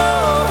go,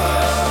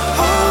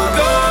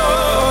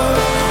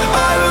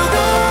 I will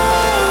go,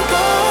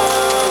 go.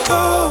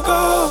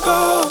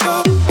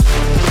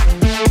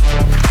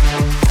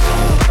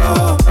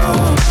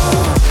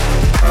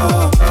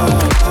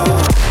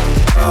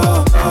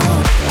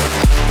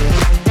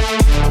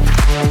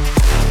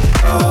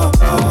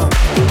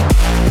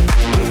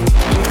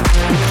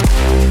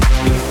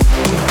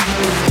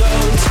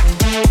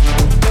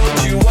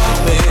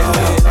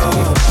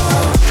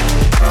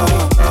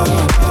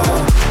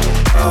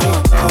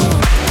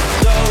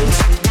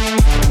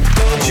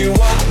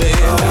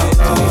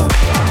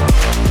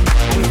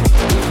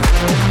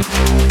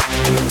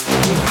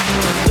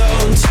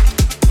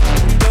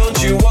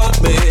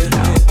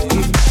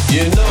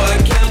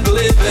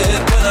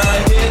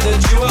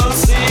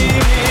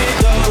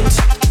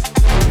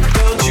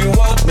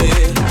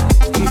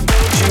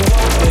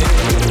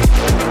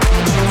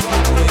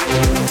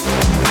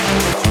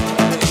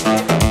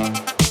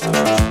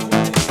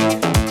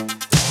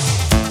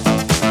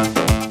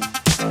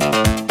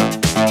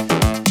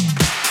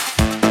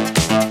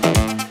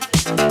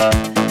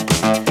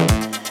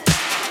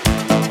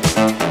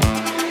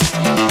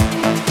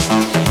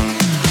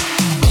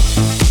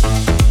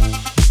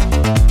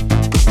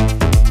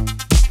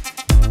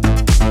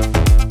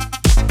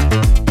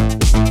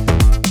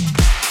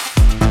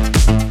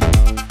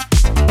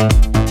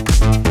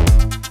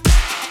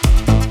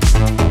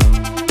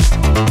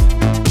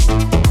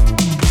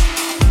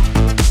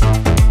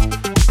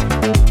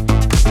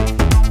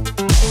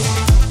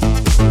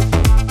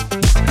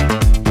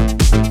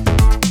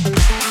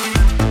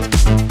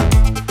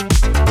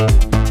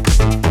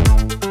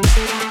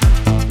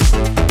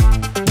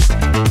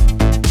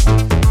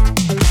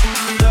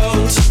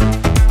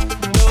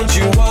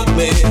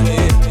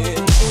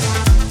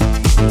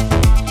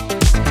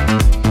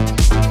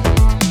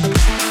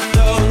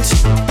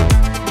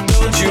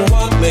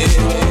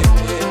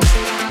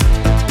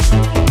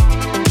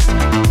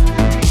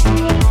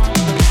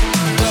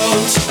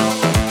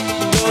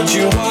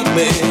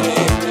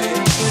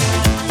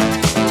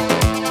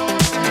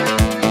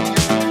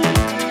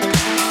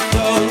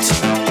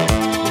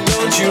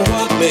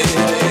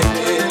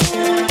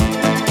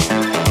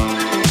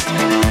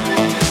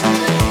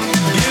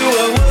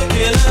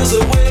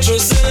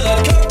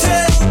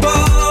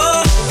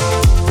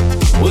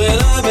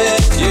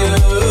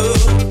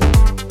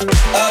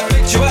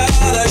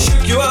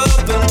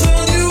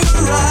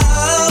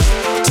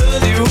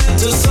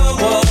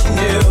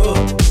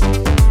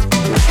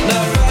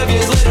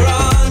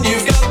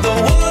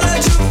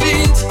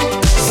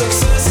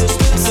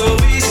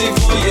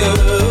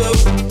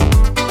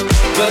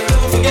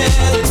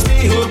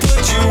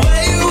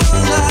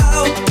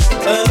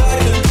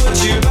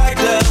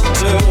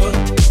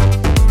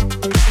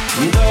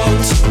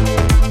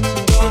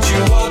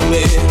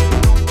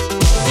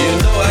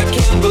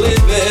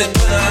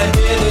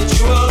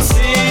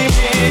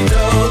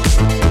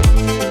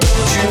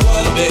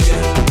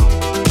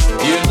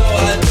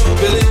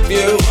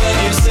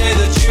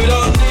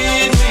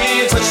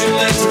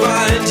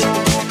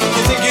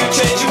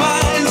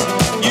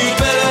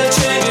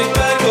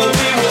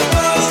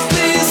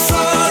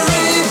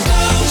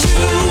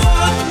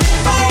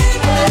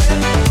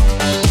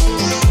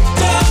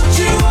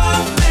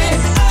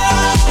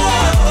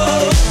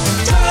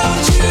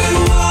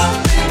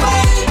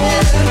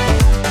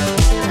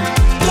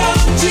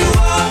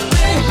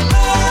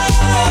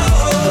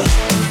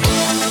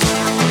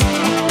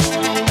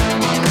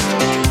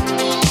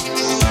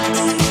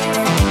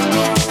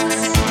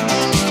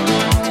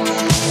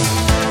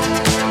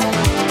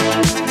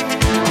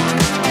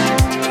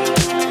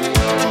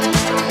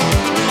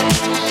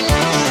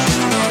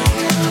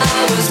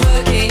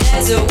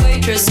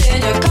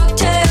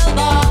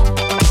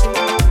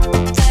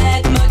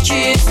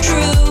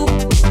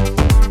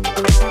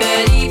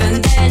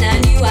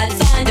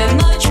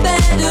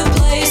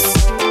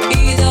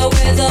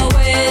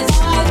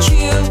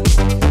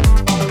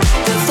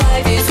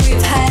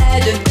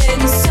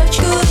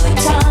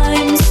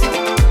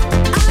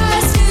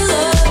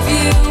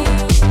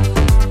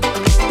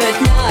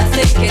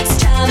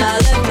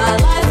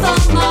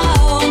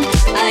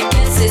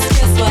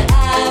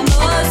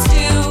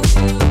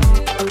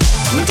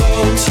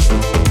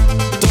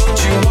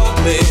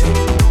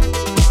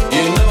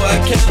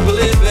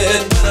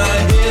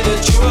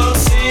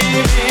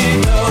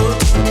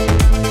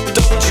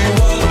 Don't you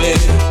want me?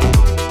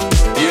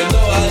 You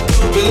know I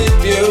don't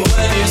believe you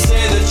when you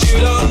say that you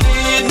don't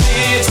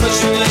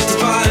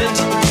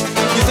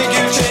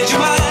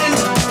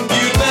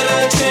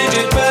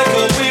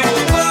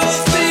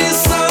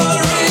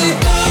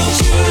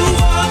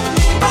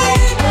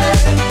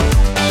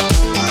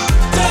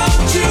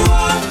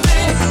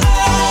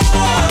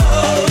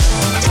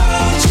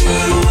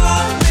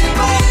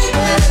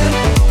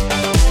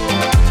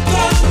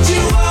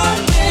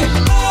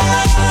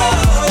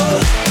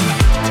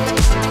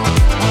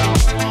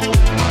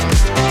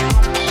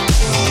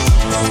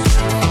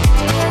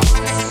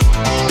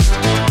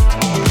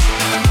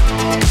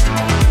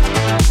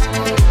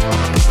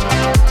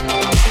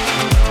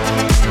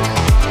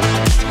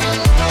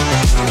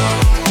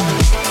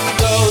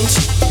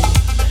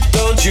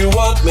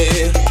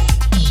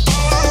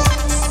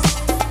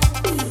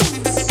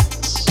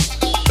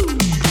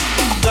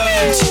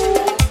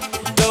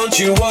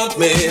want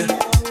me?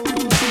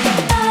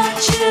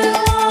 Don't you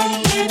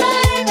want me,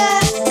 baby?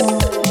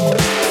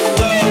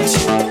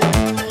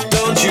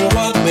 Don't you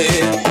want me?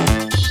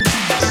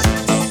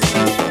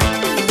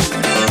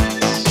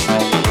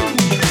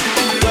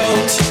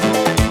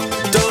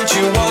 Don't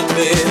you want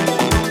me?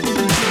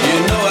 You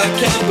know I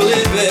can't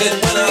believe it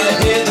when I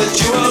hear that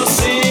you won't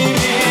see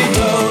me.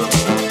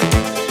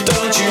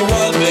 Don't you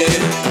want me?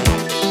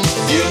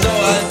 You know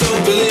I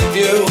don't believe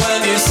you when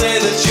you say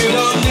that you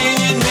don't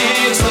need me.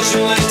 It's not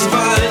too late to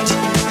find.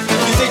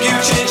 You think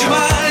you've changed your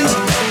mind?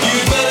 You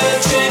better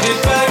change it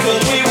back or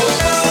we will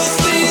both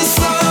be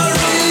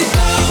sorry.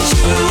 Don't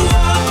you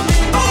want me,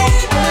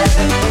 baby?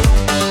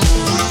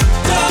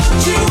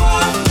 Don't you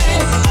want me?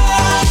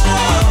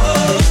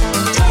 Oh,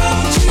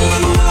 don't you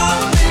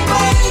want me,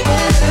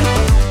 baby?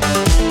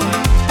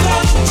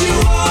 Don't you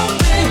want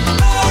me?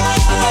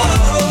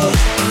 Oh.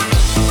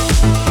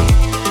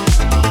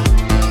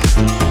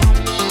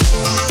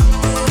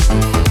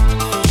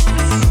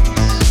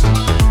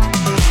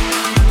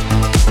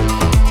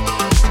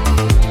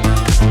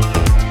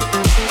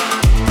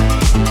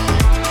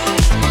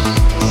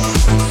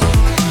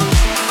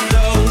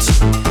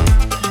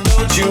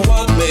 Don't you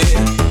want me?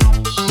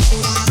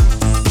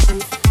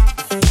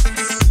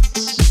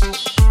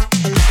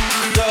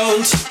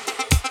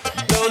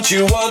 Don't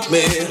you want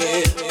me?